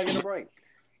 Why would I get a break?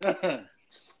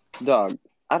 Dog,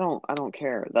 I don't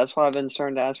care. That's why I've been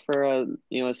starting to ask for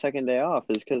a second day off,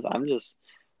 is because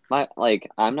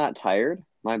I'm not tired.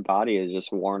 My body is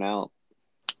just worn out.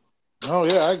 Oh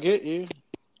yeah, I get you.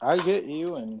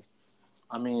 And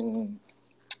I mean,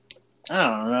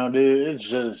 I don't know, dude. It's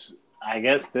just, I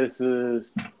guess this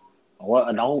is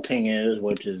what adulting is,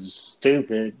 which is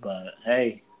stupid, but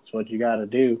hey, it's what you got to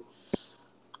do.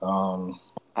 I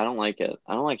don't like it.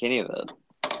 I don't like any of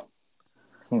it.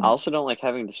 Hmm. I also don't like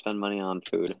having to spend money on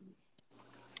food.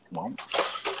 Well,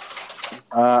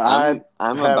 I'm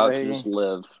have about a- to just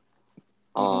live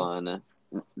on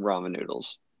ramen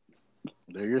noodles.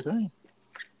 do your thing.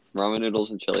 Ramen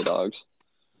noodles and chili dogs.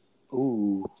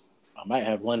 Ooh, I might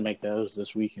have Lynn make those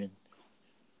this weekend.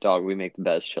 Dog, we make the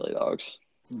best chili dogs.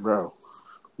 Bro,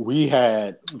 we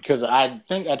had, because I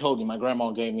think I told you my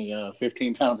grandma gave me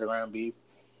 15 pounds of ground beef.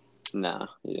 Nah,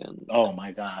 you didn't. Oh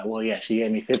my God. Well, yeah, she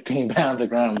gave me 15 pounds of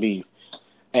ground beef.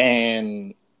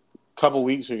 And a couple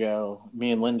weeks ago,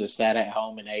 me and Linda sat at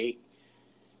home and ate.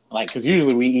 Like, because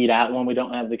usually we eat out when we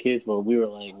don't have the kids, but we were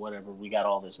like, whatever, we got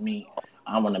all this meat.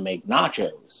 I'm going to make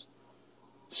nachos.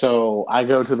 So I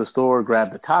go to the store,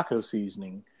 grab the taco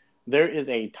seasoning. There is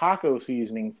a taco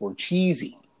seasoning for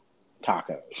cheesy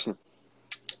tacos.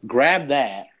 Grab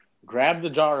that. Grab the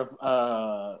jar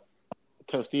of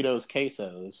Tostitos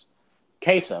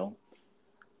queso.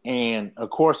 And, of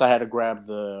course, I had to grab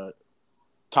the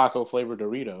taco-flavored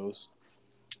Doritos.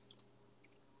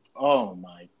 Oh,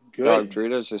 my Dog, goodness.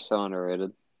 Doritos are so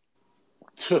underrated.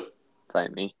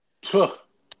 Fight me.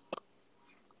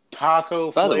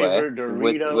 Taco By the way, flavored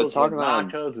Doritos with talking about-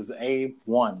 nachos is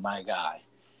A1, my guy.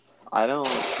 I don't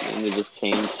mean to just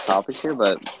change topics here,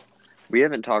 but we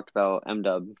haven't talked about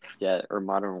M-Dub yet, or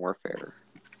Modern Warfare.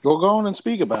 We'll go on and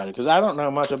speak about it, because I don't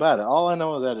know much about it. All I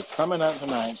know is that it's coming out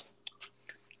tonight.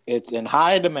 It's in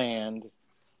high demand.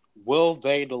 Will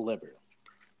they deliver?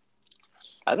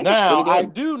 I think Now, it's I pretty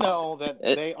good. do know that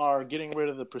they are getting rid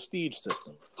of the prestige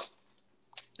system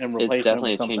and It's replacing it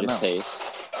definitely with a change something of else.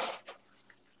 pace.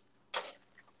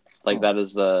 Like, that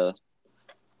is the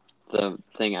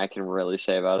thing I can really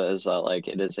say about it, is that, like,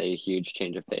 it is a huge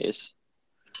change of pace.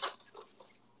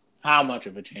 How much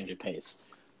of a change of pace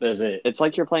is it? It's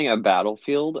like you're playing a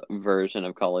Battlefield version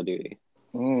of Call of Duty.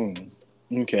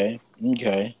 Okay.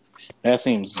 That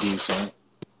seems decent.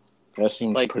 That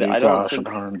seems Like, pretty I don't gosh think-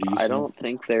 darn decent. I don't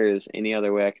think there's any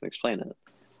other way I can explain it.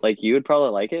 Like, you would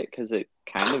probably like it because it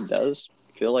kind of does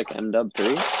feel like M-Dub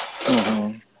 3,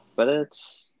 Mhm. but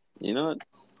it's,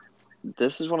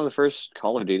 this is one of the first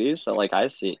Call of Duties that, like, I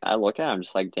look at, I'm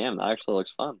just like, damn, that actually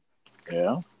looks fun.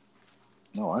 Yeah.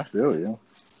 No, I feel you.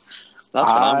 That's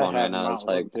what I'm on have right now. not It's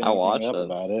like, looked I anything watched up it.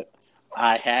 about it.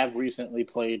 I have recently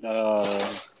played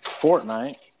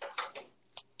Fortnite.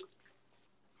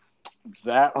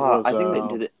 That was.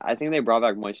 I think they brought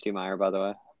back Moisty Meyer, by the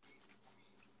way.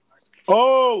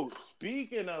 Oh,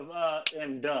 speaking of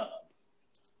M-Dub,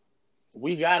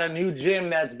 we got a new gym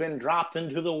that's been dropped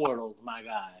into the world, my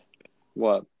guy.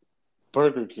 What?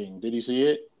 Burger King. Did you see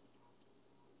it?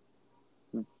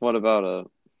 What about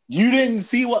it? You didn't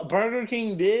see what Burger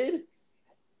King did?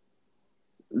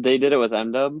 They did it with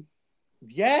M-Dub?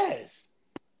 Yes.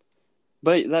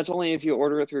 But that's only if you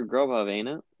order it through Grubhub, ain't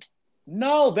it?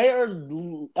 No, they are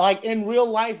like in real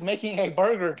life making a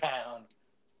Burger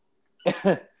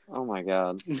Town. Oh my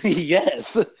god.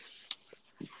 Yes. The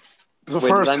Wait,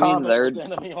 first does that mean comment was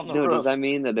enemy on the roof. does that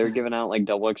mean that they're giving out like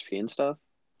double XP and stuff?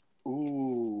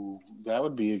 Ooh, that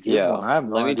would be a good Yeah. one. I have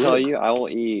no Let me idea. tell you, I will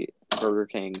eat Burger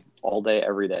King all day,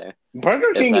 every day.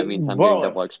 Burger If King that means I'm getting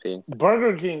double XP.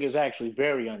 Burger King is actually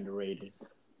very underrated.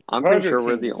 I'm Burger pretty sure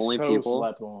we're King the is only so people.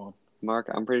 slept on.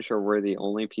 Mark, I'm pretty sure we're the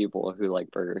only people who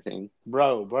like Burger King.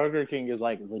 Bro, Burger King is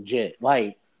like legit.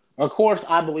 Like, of course,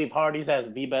 I believe Hardee's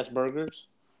has the best burgers,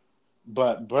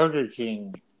 but Burger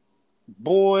King,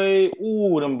 boy,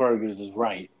 ooh, them burgers is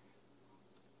right.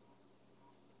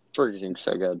 Burger King's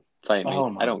so good. Fight me.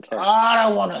 I don't care. I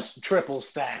don't want a triple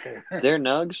stacker. Their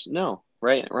nugs? No.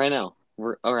 Right now.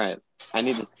 All right. I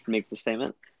need to make the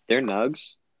statement. Their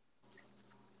nugs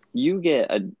You get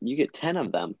 10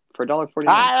 of them for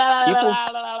 $1.49. People,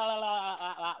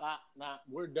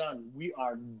 We're done. We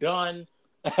are done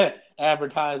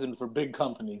advertising for big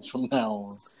companies from now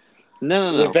on.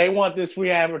 no. If they want this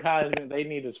free advertisement, they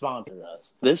need to sponsor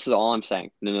us. This is all I'm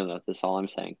saying. No. This is all I'm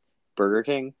saying. Burger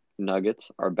King nuggets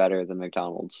are better than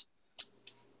McDonald's.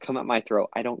 Come at my throat.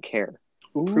 I don't care.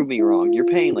 Prove me wrong. You're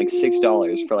paying like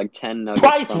 $6 for like 10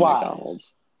 nuggets from McDonald's.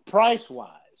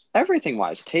 Price-wise. Everything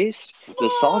wise, taste.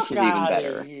 The sauce is even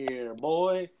better. Here,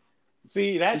 boy.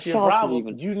 See, that's The your sauce is problem.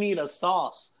 even- You need a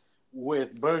sauce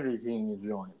with Burger King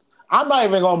joints. I'm not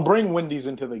even gonna bring Wendy's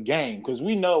into the game because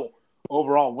we know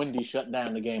overall Wendy's shut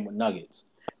down the game with nuggets.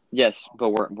 Yes, but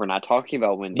we're not talking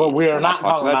about Wendy's. But we're not talking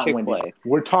talking about Chick-fil-A. Wendy's.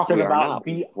 We're talking We are about not.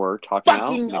 the We're talking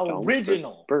fucking about McDonald's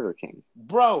original. versus Burger King.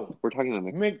 Bro. We're talking about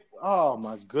McDonald's. Oh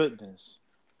my goodness.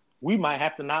 We might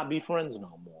have to not be friends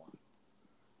no more.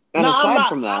 And No, aside I'm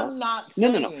from that, I'm not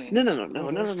no.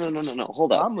 saying.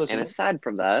 Hold up. I'm listening. And aside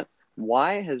from that,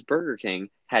 why has Burger King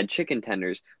had chicken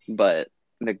tenders, but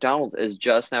McDonald's is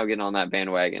just now getting on that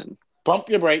bandwagon? Pump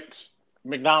your brakes.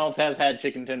 McDonald's has had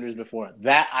chicken tenders before.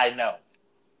 That I know.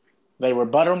 They were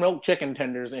buttermilk chicken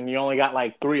tenders, and you only got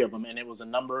like 3 of them, and it was a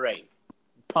number 8.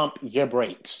 Pump your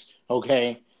brakes,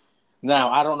 okay? Now,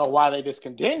 I don't know why they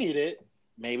discontinued it.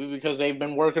 Maybe because they've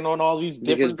been working on all these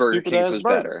different Because Burger stupid-ass King's was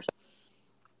burgers.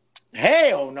 better.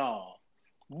 Hell no.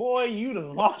 Boy, you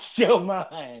done lost your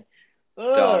mind.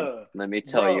 Dog, let me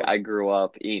tell bro. you, I grew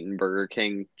up eating Burger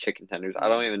King chicken tenders. I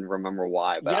don't even remember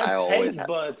why, but I Your always taste had.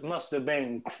 buds must have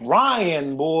been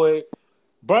crying, boy.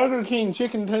 Burger King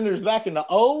chicken tenders back in the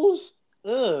O's?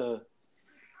 You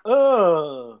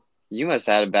must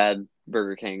have had a bad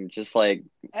Burger King, just like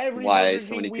Every why Burger so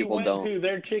King many we people went don't. to,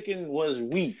 their chicken was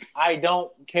weak. I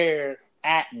don't care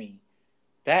at me.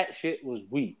 That shit was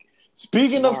weak.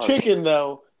 Speaking of Mark. chicken,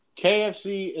 though,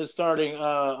 KFC is starting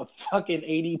a fucking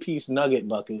 80-piece nugget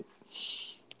bucket.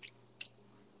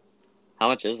 How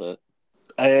much is it?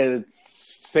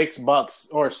 It's $6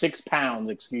 or £6,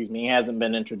 excuse me. It hasn't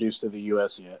been introduced to the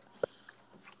U.S. yet.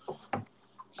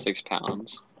 6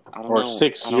 pounds. I don't Or know.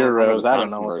 6 I don't remember euros. the I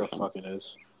pound don't know what the conversion. fuck it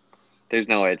is. There's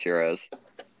no way it's euros.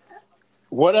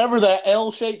 Whatever that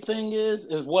L-shaped thing is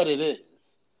what it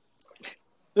is.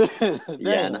 Yeah,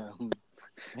 Damn.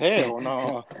 Hell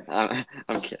no.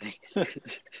 I'm kidding.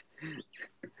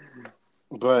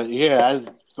 But yeah,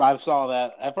 I saw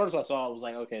that. At first I saw it, was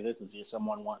like, okay, this is just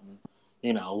someone wanting, a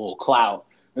little clout.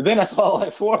 And then I saw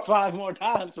like 4 or 5 more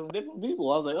times from different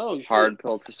people. I was like, oh shit. Hard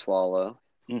pill to swallow.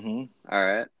 Mm-hmm. All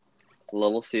right.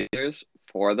 Little Caesars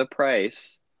for the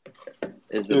price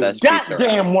is the It's best pizza.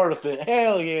 goddamn around. worth it.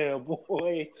 Hell yeah,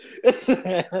 boy.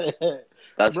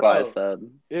 That's Bro, why I said.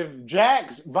 if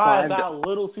Jack's buys $5. out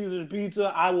Little Caesars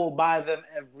pizza, I will buy them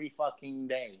every fucking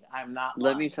day. I'm not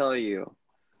lying. Let me tell you,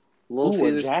 Little Ooh, a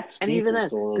Caesars, Jack's and even pizza then,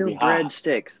 store would their be hot.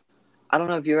 breadsticks. I don't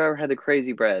know if you've ever had the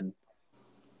crazy bread.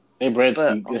 They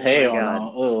breadstick. But, oh my Hell God.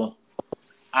 no. Ugh.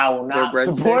 I will not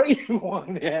breadsticks? support you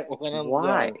on that one. I'm Why?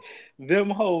 sorry. Them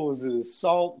hoes is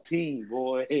salty,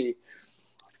 boy.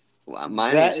 Well,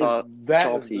 mine That is is- that is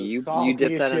salty. the You dip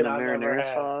saltiest that in shit a I've ever marinara had.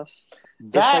 sauce.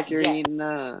 It's That, like you're yes. eating.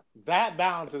 That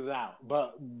balances out.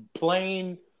 But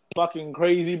plain fucking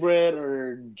crazy bread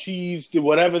or cheese,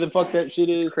 whatever the fuck that shit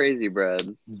is, Crazy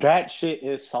bread. that shit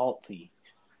is salty.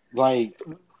 Like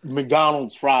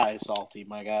McDonald's fries salty,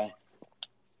 my guy.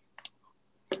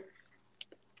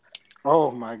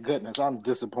 Oh my goodness, I'm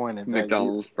disappointed.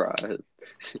 McDonald's fries.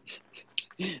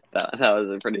 that was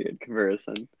a pretty good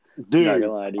comparison. Dude, Not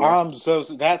gonna lie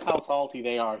to you. that's how salty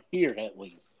they are here, at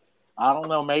least. I don't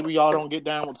know, maybe y'all don't get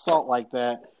down with salt like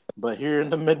that, but here in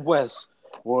the Midwest,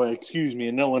 or excuse me,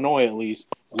 in Illinois at least,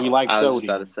 we like I was just sodium.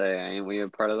 about to say, ain't we a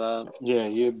part of that? Yeah,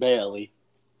 you barely.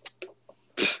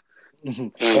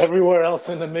 Everywhere else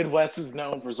in the Midwest is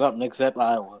known for something except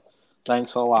Iowa.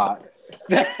 Thanks a lot.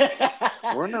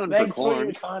 We're known for Thanks for your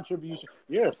corn. contribution.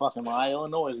 You're a fucking lie.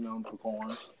 Illinois is known for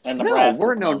corn. And No, Nebraska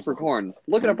we're is known for corn.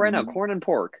 Look it up right now. Corn and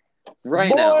pork.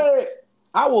 Right Boy, now.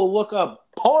 I will look up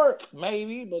pork,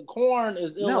 maybe, but corn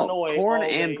is No, Illinois. corn all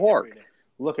day, and pork. every day.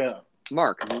 Look it up.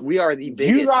 Mark, we are the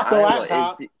biggest. You got the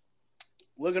laptop. Is the,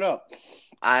 Look it up.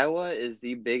 Iowa is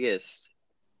the biggest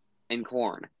in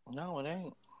corn. No, it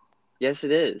ain't. Yes,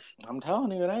 it is. I'm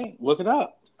telling you, it ain't. Look it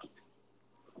up.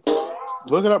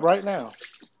 Look it up right now.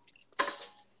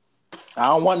 I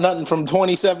don't want nothing from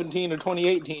 2017 or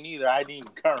 2018 either. I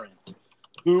need current.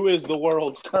 Who is the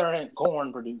world's current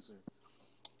corn producer?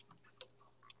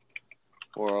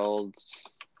 World's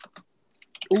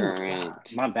Ooh, current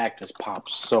God, my back just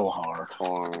popped so hard.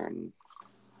 corn.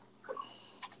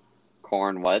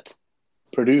 Corn what?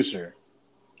 Producer.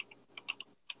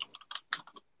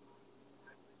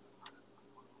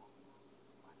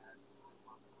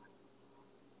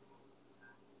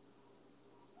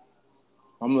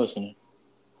 I'm listening.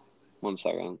 1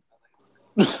 second.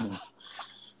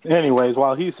 Anyways,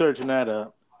 while he's searching that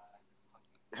up,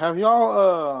 have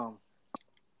y'all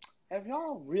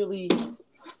really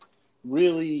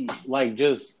like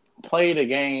just played a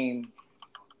game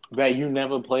that you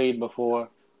never played before?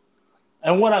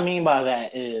 And what I mean by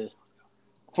that is,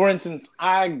 for instance,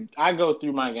 I go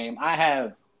through my game. I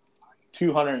have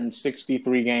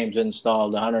 263 games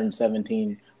installed,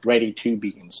 117 ready to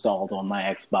be installed on my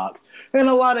Xbox. And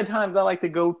a lot of times I like to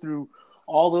go through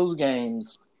all those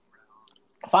games,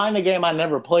 find a game I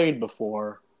never played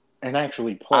before, and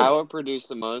actually play it. Iowa produced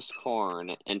the most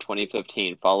corn in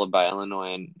 2015, followed by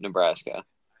Illinois and Nebraska.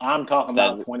 I'm talking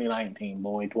about 2019,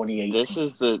 boy, 2018. This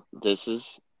is the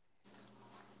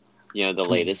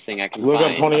latest thing I can Look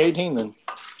find. up 2018 then.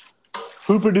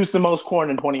 Who produced the most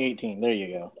corn in 2018? There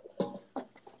you go.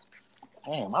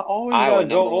 Damn, I always Iowa gotta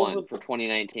go number over 1 for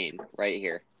 2019, right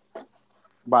here.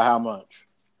 By how much?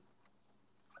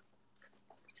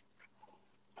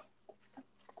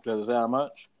 Does it say how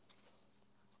much?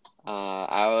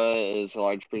 Iowa is the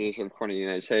largest producer of corn in the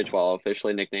United States, while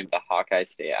officially nicknamed the Hawkeye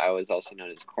State. Iowa is also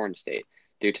known as Corn State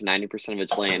due to 90% of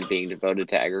its land being devoted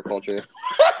to agriculture.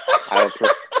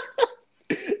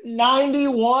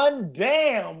 91?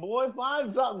 Damn, boy,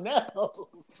 find something else.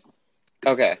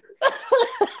 Okay.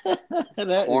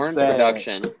 That Corn is sad.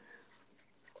 production,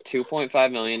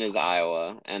 2.5 million is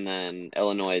Iowa, and then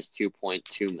Illinois is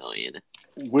 2.2 million.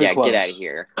 We're close. Get out of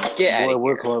here. Get out of here.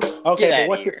 We're close. Okay,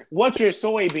 but here. what's your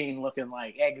soybean looking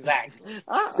like exactly?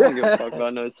 I don't give a fuck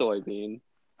about no soybean.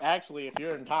 Actually, if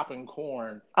you're in topping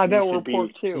corn, I bet we're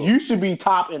pork too. You should be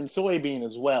topping soybean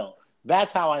as well.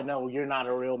 That's how I know you're not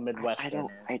a real Midwesterner.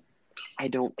 I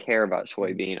don't care about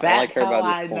soybean. That's all I care about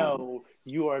how is corn. I know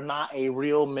you are not a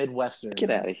real Midwesterner.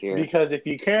 Get out of here. Because if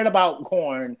you cared about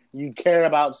corn, you care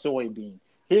about soybean.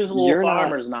 Here's a little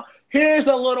farmer's knowledge. Here's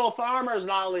a little farmer's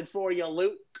knowledge for you,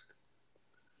 Luke.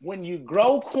 When you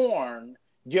grow corn,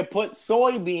 you put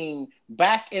soybean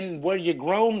back in where you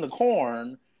grown the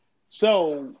corn,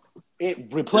 so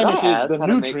it replenishes the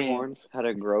nutrients. How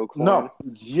to grow corn? No,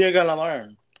 you're gonna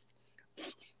learn.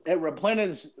 It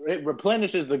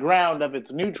replenishes the ground of its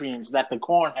nutrients that the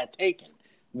corn had taken.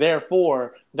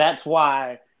 Therefore, that's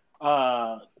why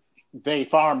they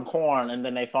farm corn and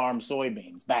then they farm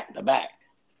soybeans back to back.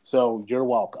 So you're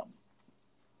welcome.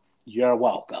 You're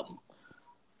welcome.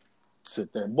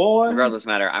 Sit there, boy. Regardless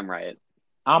matter, I'm right.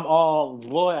 I'm all,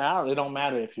 boy, it don't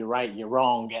matter if you're right, you're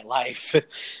wrong at life.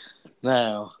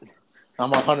 Now,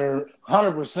 I'm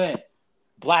 100%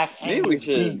 black maybe we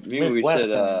should maybe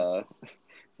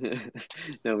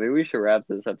we should wrap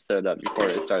this episode up before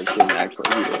it starts getting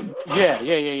actually heated.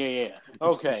 Yeah.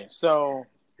 Okay, so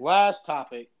last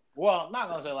topic. Well, not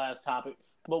going to say last topic,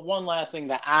 but one last thing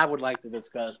that I would like to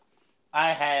discuss.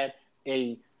 I had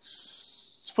a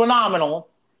phenomenal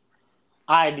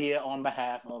idea on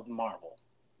behalf of Marvel.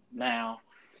 Now.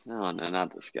 No,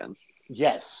 not this again.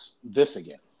 Yes, this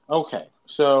again. Okay,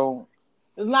 so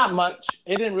it's not much.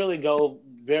 It didn't really go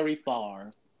very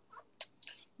far.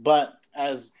 But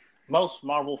as most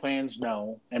Marvel fans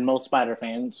know, and most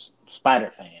Spider-Man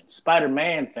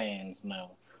fans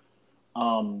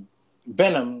know,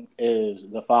 Venom is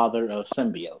the father of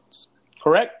symbiotes.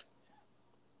 Correct?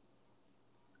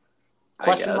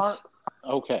 Question mark?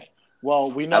 Okay.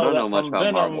 Well, we know I don't that know much from about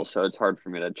Venom, Marvel, so it's hard for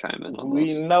me to chime in on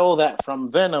we this. know that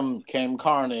from Venom came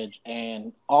Carnage,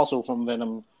 and also from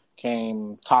Venom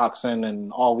came Toxin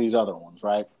and all these other ones,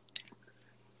 right?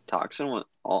 Toxin,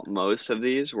 most of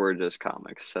these were just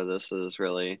comics, so this is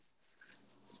really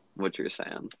what you're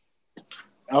saying.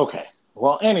 Okay.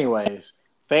 Well, anyways,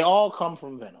 they all come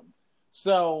from Venom.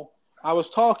 So I was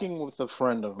talking with a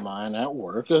friend of mine at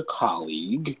work, a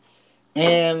colleague,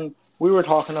 and we were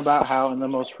talking about how in the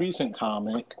most recent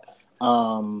comic,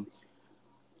 Hulk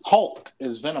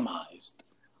is venomized.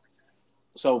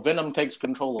 So Venom takes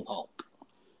control of Hulk.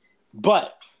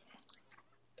 But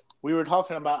we were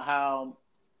talking about how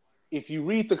if you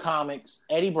read the comics,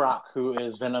 Eddie Brock, who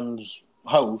is Venom's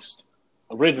host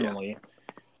originally,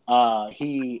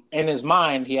 he in his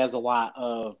mind he has a lot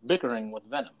of bickering with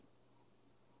Venom.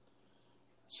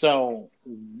 So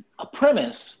a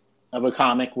premise of a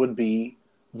comic would be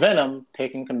Venom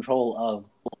taking control of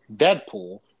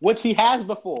Deadpool, which he has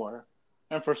before,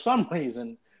 and for some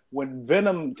reason, when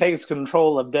Venom takes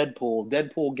control of Deadpool,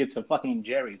 Deadpool gets a fucking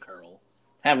Jerry curl.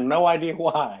 Have no idea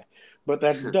why, but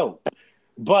that's dope.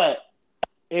 But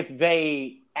if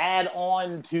they add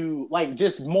on to like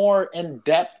just more in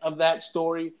depth of that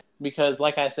story, because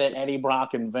like I said, Eddie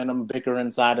Brock and Venom bicker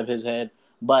inside of his head,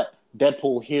 but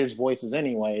Deadpool hears voices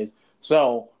anyways.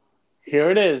 So here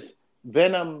it is.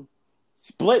 Venom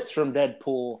splits from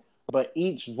Deadpool, but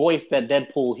each voice that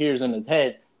Deadpool hears in his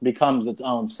head becomes its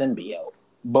own symbiote.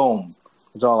 Boom.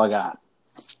 That's all I got.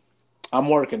 I'm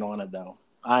working on it, though.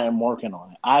 I am working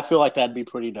on it. I feel like that'd be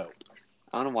pretty dope.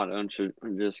 I don't know why don't you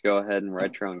just go ahead and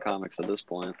write your own comics at this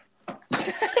point.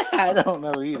 I don't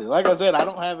know either. Like I said, I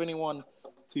don't have anyone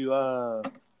to.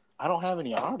 I don't have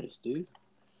any artists, dude.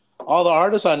 All the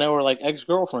artists I know are like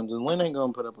ex-girlfriends, and Lynn ain't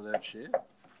gonna put up with that shit.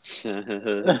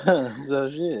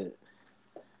 So shit.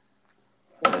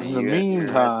 In the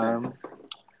meantime,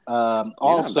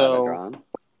 also,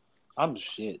 I'm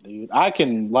shit, dude. I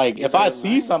can if I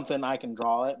see something, I can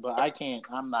draw it, but I can't.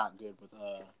 I'm not good with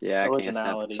originality. I can't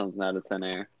snap something out of thin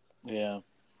air. Yeah,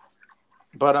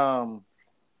 but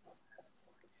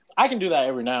I can do that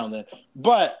every now and then.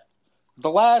 But the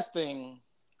last thing,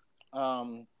 a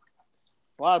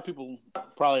lot of people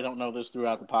probably don't know this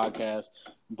throughout the podcast,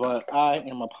 but I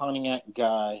am a Pontiac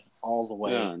guy all the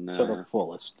way to the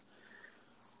fullest.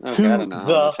 Okay, I don't know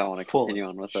how much I want to continue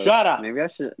on with this. Shut up. Maybe I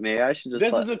should just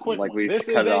this is a quick one. This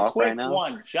is a quick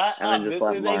one. Shut and up. then just this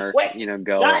let is Mark, a quick.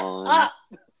 Go Shut on. Up.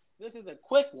 This is a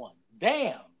quick one.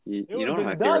 Damn. You know one of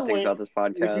my favorite things about this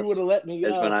podcast if you would have let me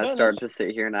is when finish. I start to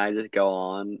sit here and I just go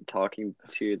on talking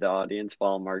to the audience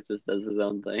while Mark just does his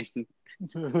own thing.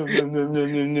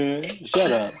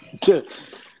 Shut up.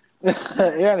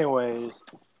 Anyways,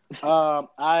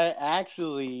 I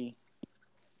actually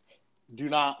do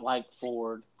not like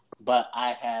Ford, but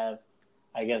I have,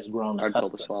 I guess, grown accustomed. Hard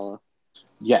pill to swallow.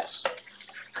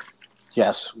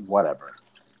 Yes, whatever.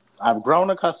 I've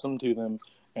grown accustomed to them,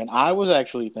 and I was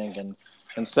actually thinking,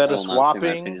 instead of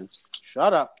swapping,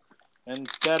 shut up,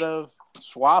 instead of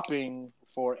swapping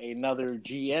for another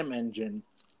GM engine,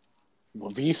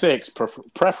 V6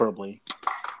 preferably,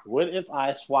 what if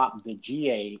I swapped the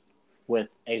G8 with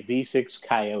a V6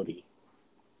 Coyote?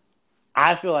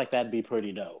 I feel like that'd be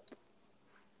pretty dope.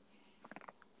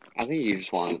 I think you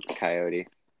just want the Coyote.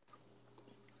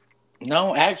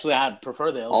 No, actually, I'd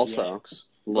prefer the LGX. Also,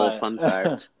 little fun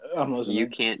fact: you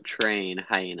can't train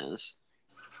hyenas.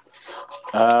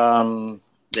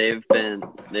 It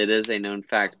is a known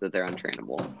fact that they're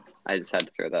untrainable. I just had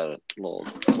to throw that little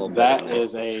bit. That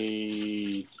is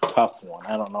a tough one.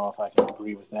 I don't know if I can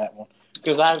agree with that one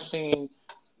because I've seen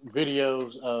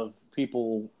videos of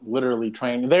people literally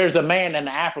training. There's a man in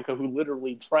Africa who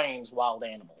literally trains wild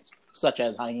animals, such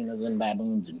as hyenas and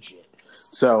baboons and shit.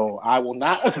 So I will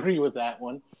not agree with that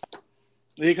one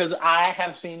because I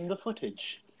have seen the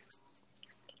footage.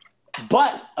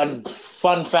 But a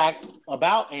fun fact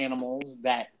about animals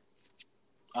that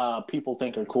people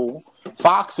think are cool: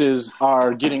 foxes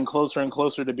are getting closer and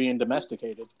closer to being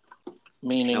domesticated.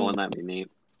 Meaning, wouldn't that be neat?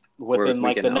 Within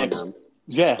like the next,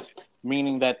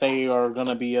 meaning that they are going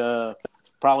to be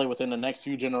probably within the next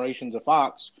few generations of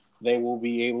fox, they will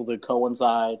be able to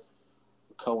coincide.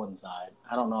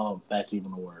 I don't know if that's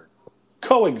even a word.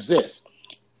 Coexist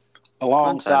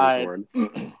alongside.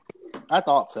 I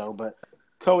thought so, but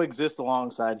coexist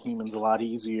alongside humans a lot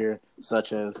easier,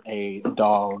 such as a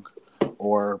dog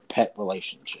or pet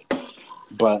relationship.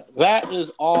 But that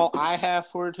is all I have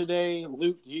for today.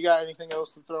 Luke, you got anything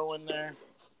else to throw in there?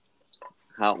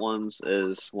 Hot Ones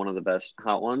is one of the best.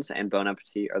 Hot Ones and Bon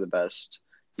Appetit are the best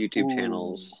YouTube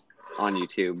channels on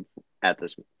YouTube at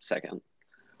this second.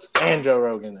 And Joe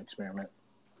Rogan Experiment.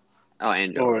 Oh,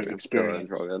 and Joe Rogan. Experience.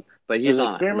 But he's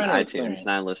on iTunes, and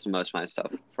I listen to most of my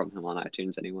stuff from him on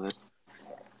iTunes anyway.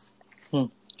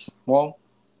 Well,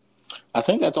 I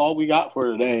think that's all we got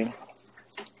for today.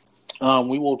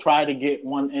 We will try to get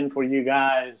one in for you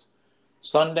guys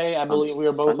Sunday. I believe we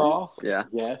are both off. Yeah.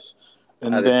 Yes.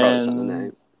 And probably then Sunday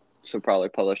night. So probably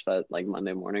publish that like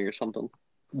Monday morning or something.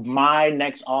 My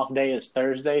next off day is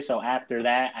Thursday, so after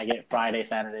that, I get Friday,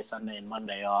 Saturday, Sunday, and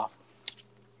Monday off.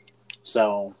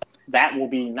 So that will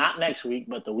be not next week,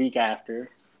 but the week after.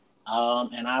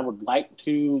 And I would like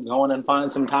to go in and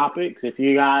find some topics. If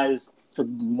you guys, the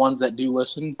ones that do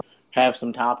listen, have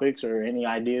some topics or any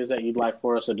ideas that you'd like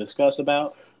for us to discuss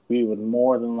about, we would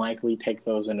more than likely take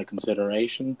those into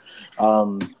consideration.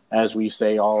 As we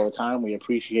say all the time, we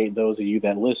appreciate those of you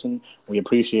that listen. We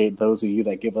appreciate those of you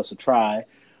that give us a try.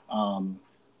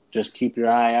 Just keep your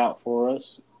eye out for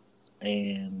us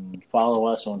and follow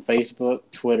us on Facebook,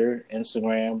 Twitter,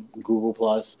 Instagram, Google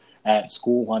Plus at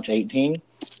School Lunch 18.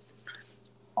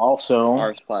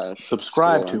 Also,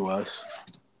 subscribe to us.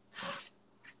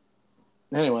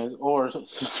 Anyways, or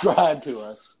subscribe to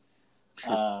us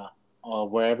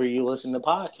wherever you listen to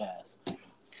podcasts.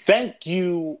 Thank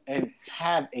you and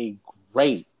have a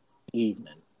great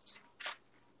evening.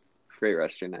 Great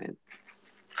rest of your night.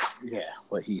 Yeah,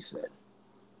 what he said.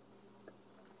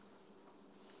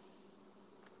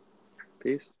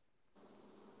 Peace.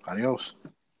 Adios.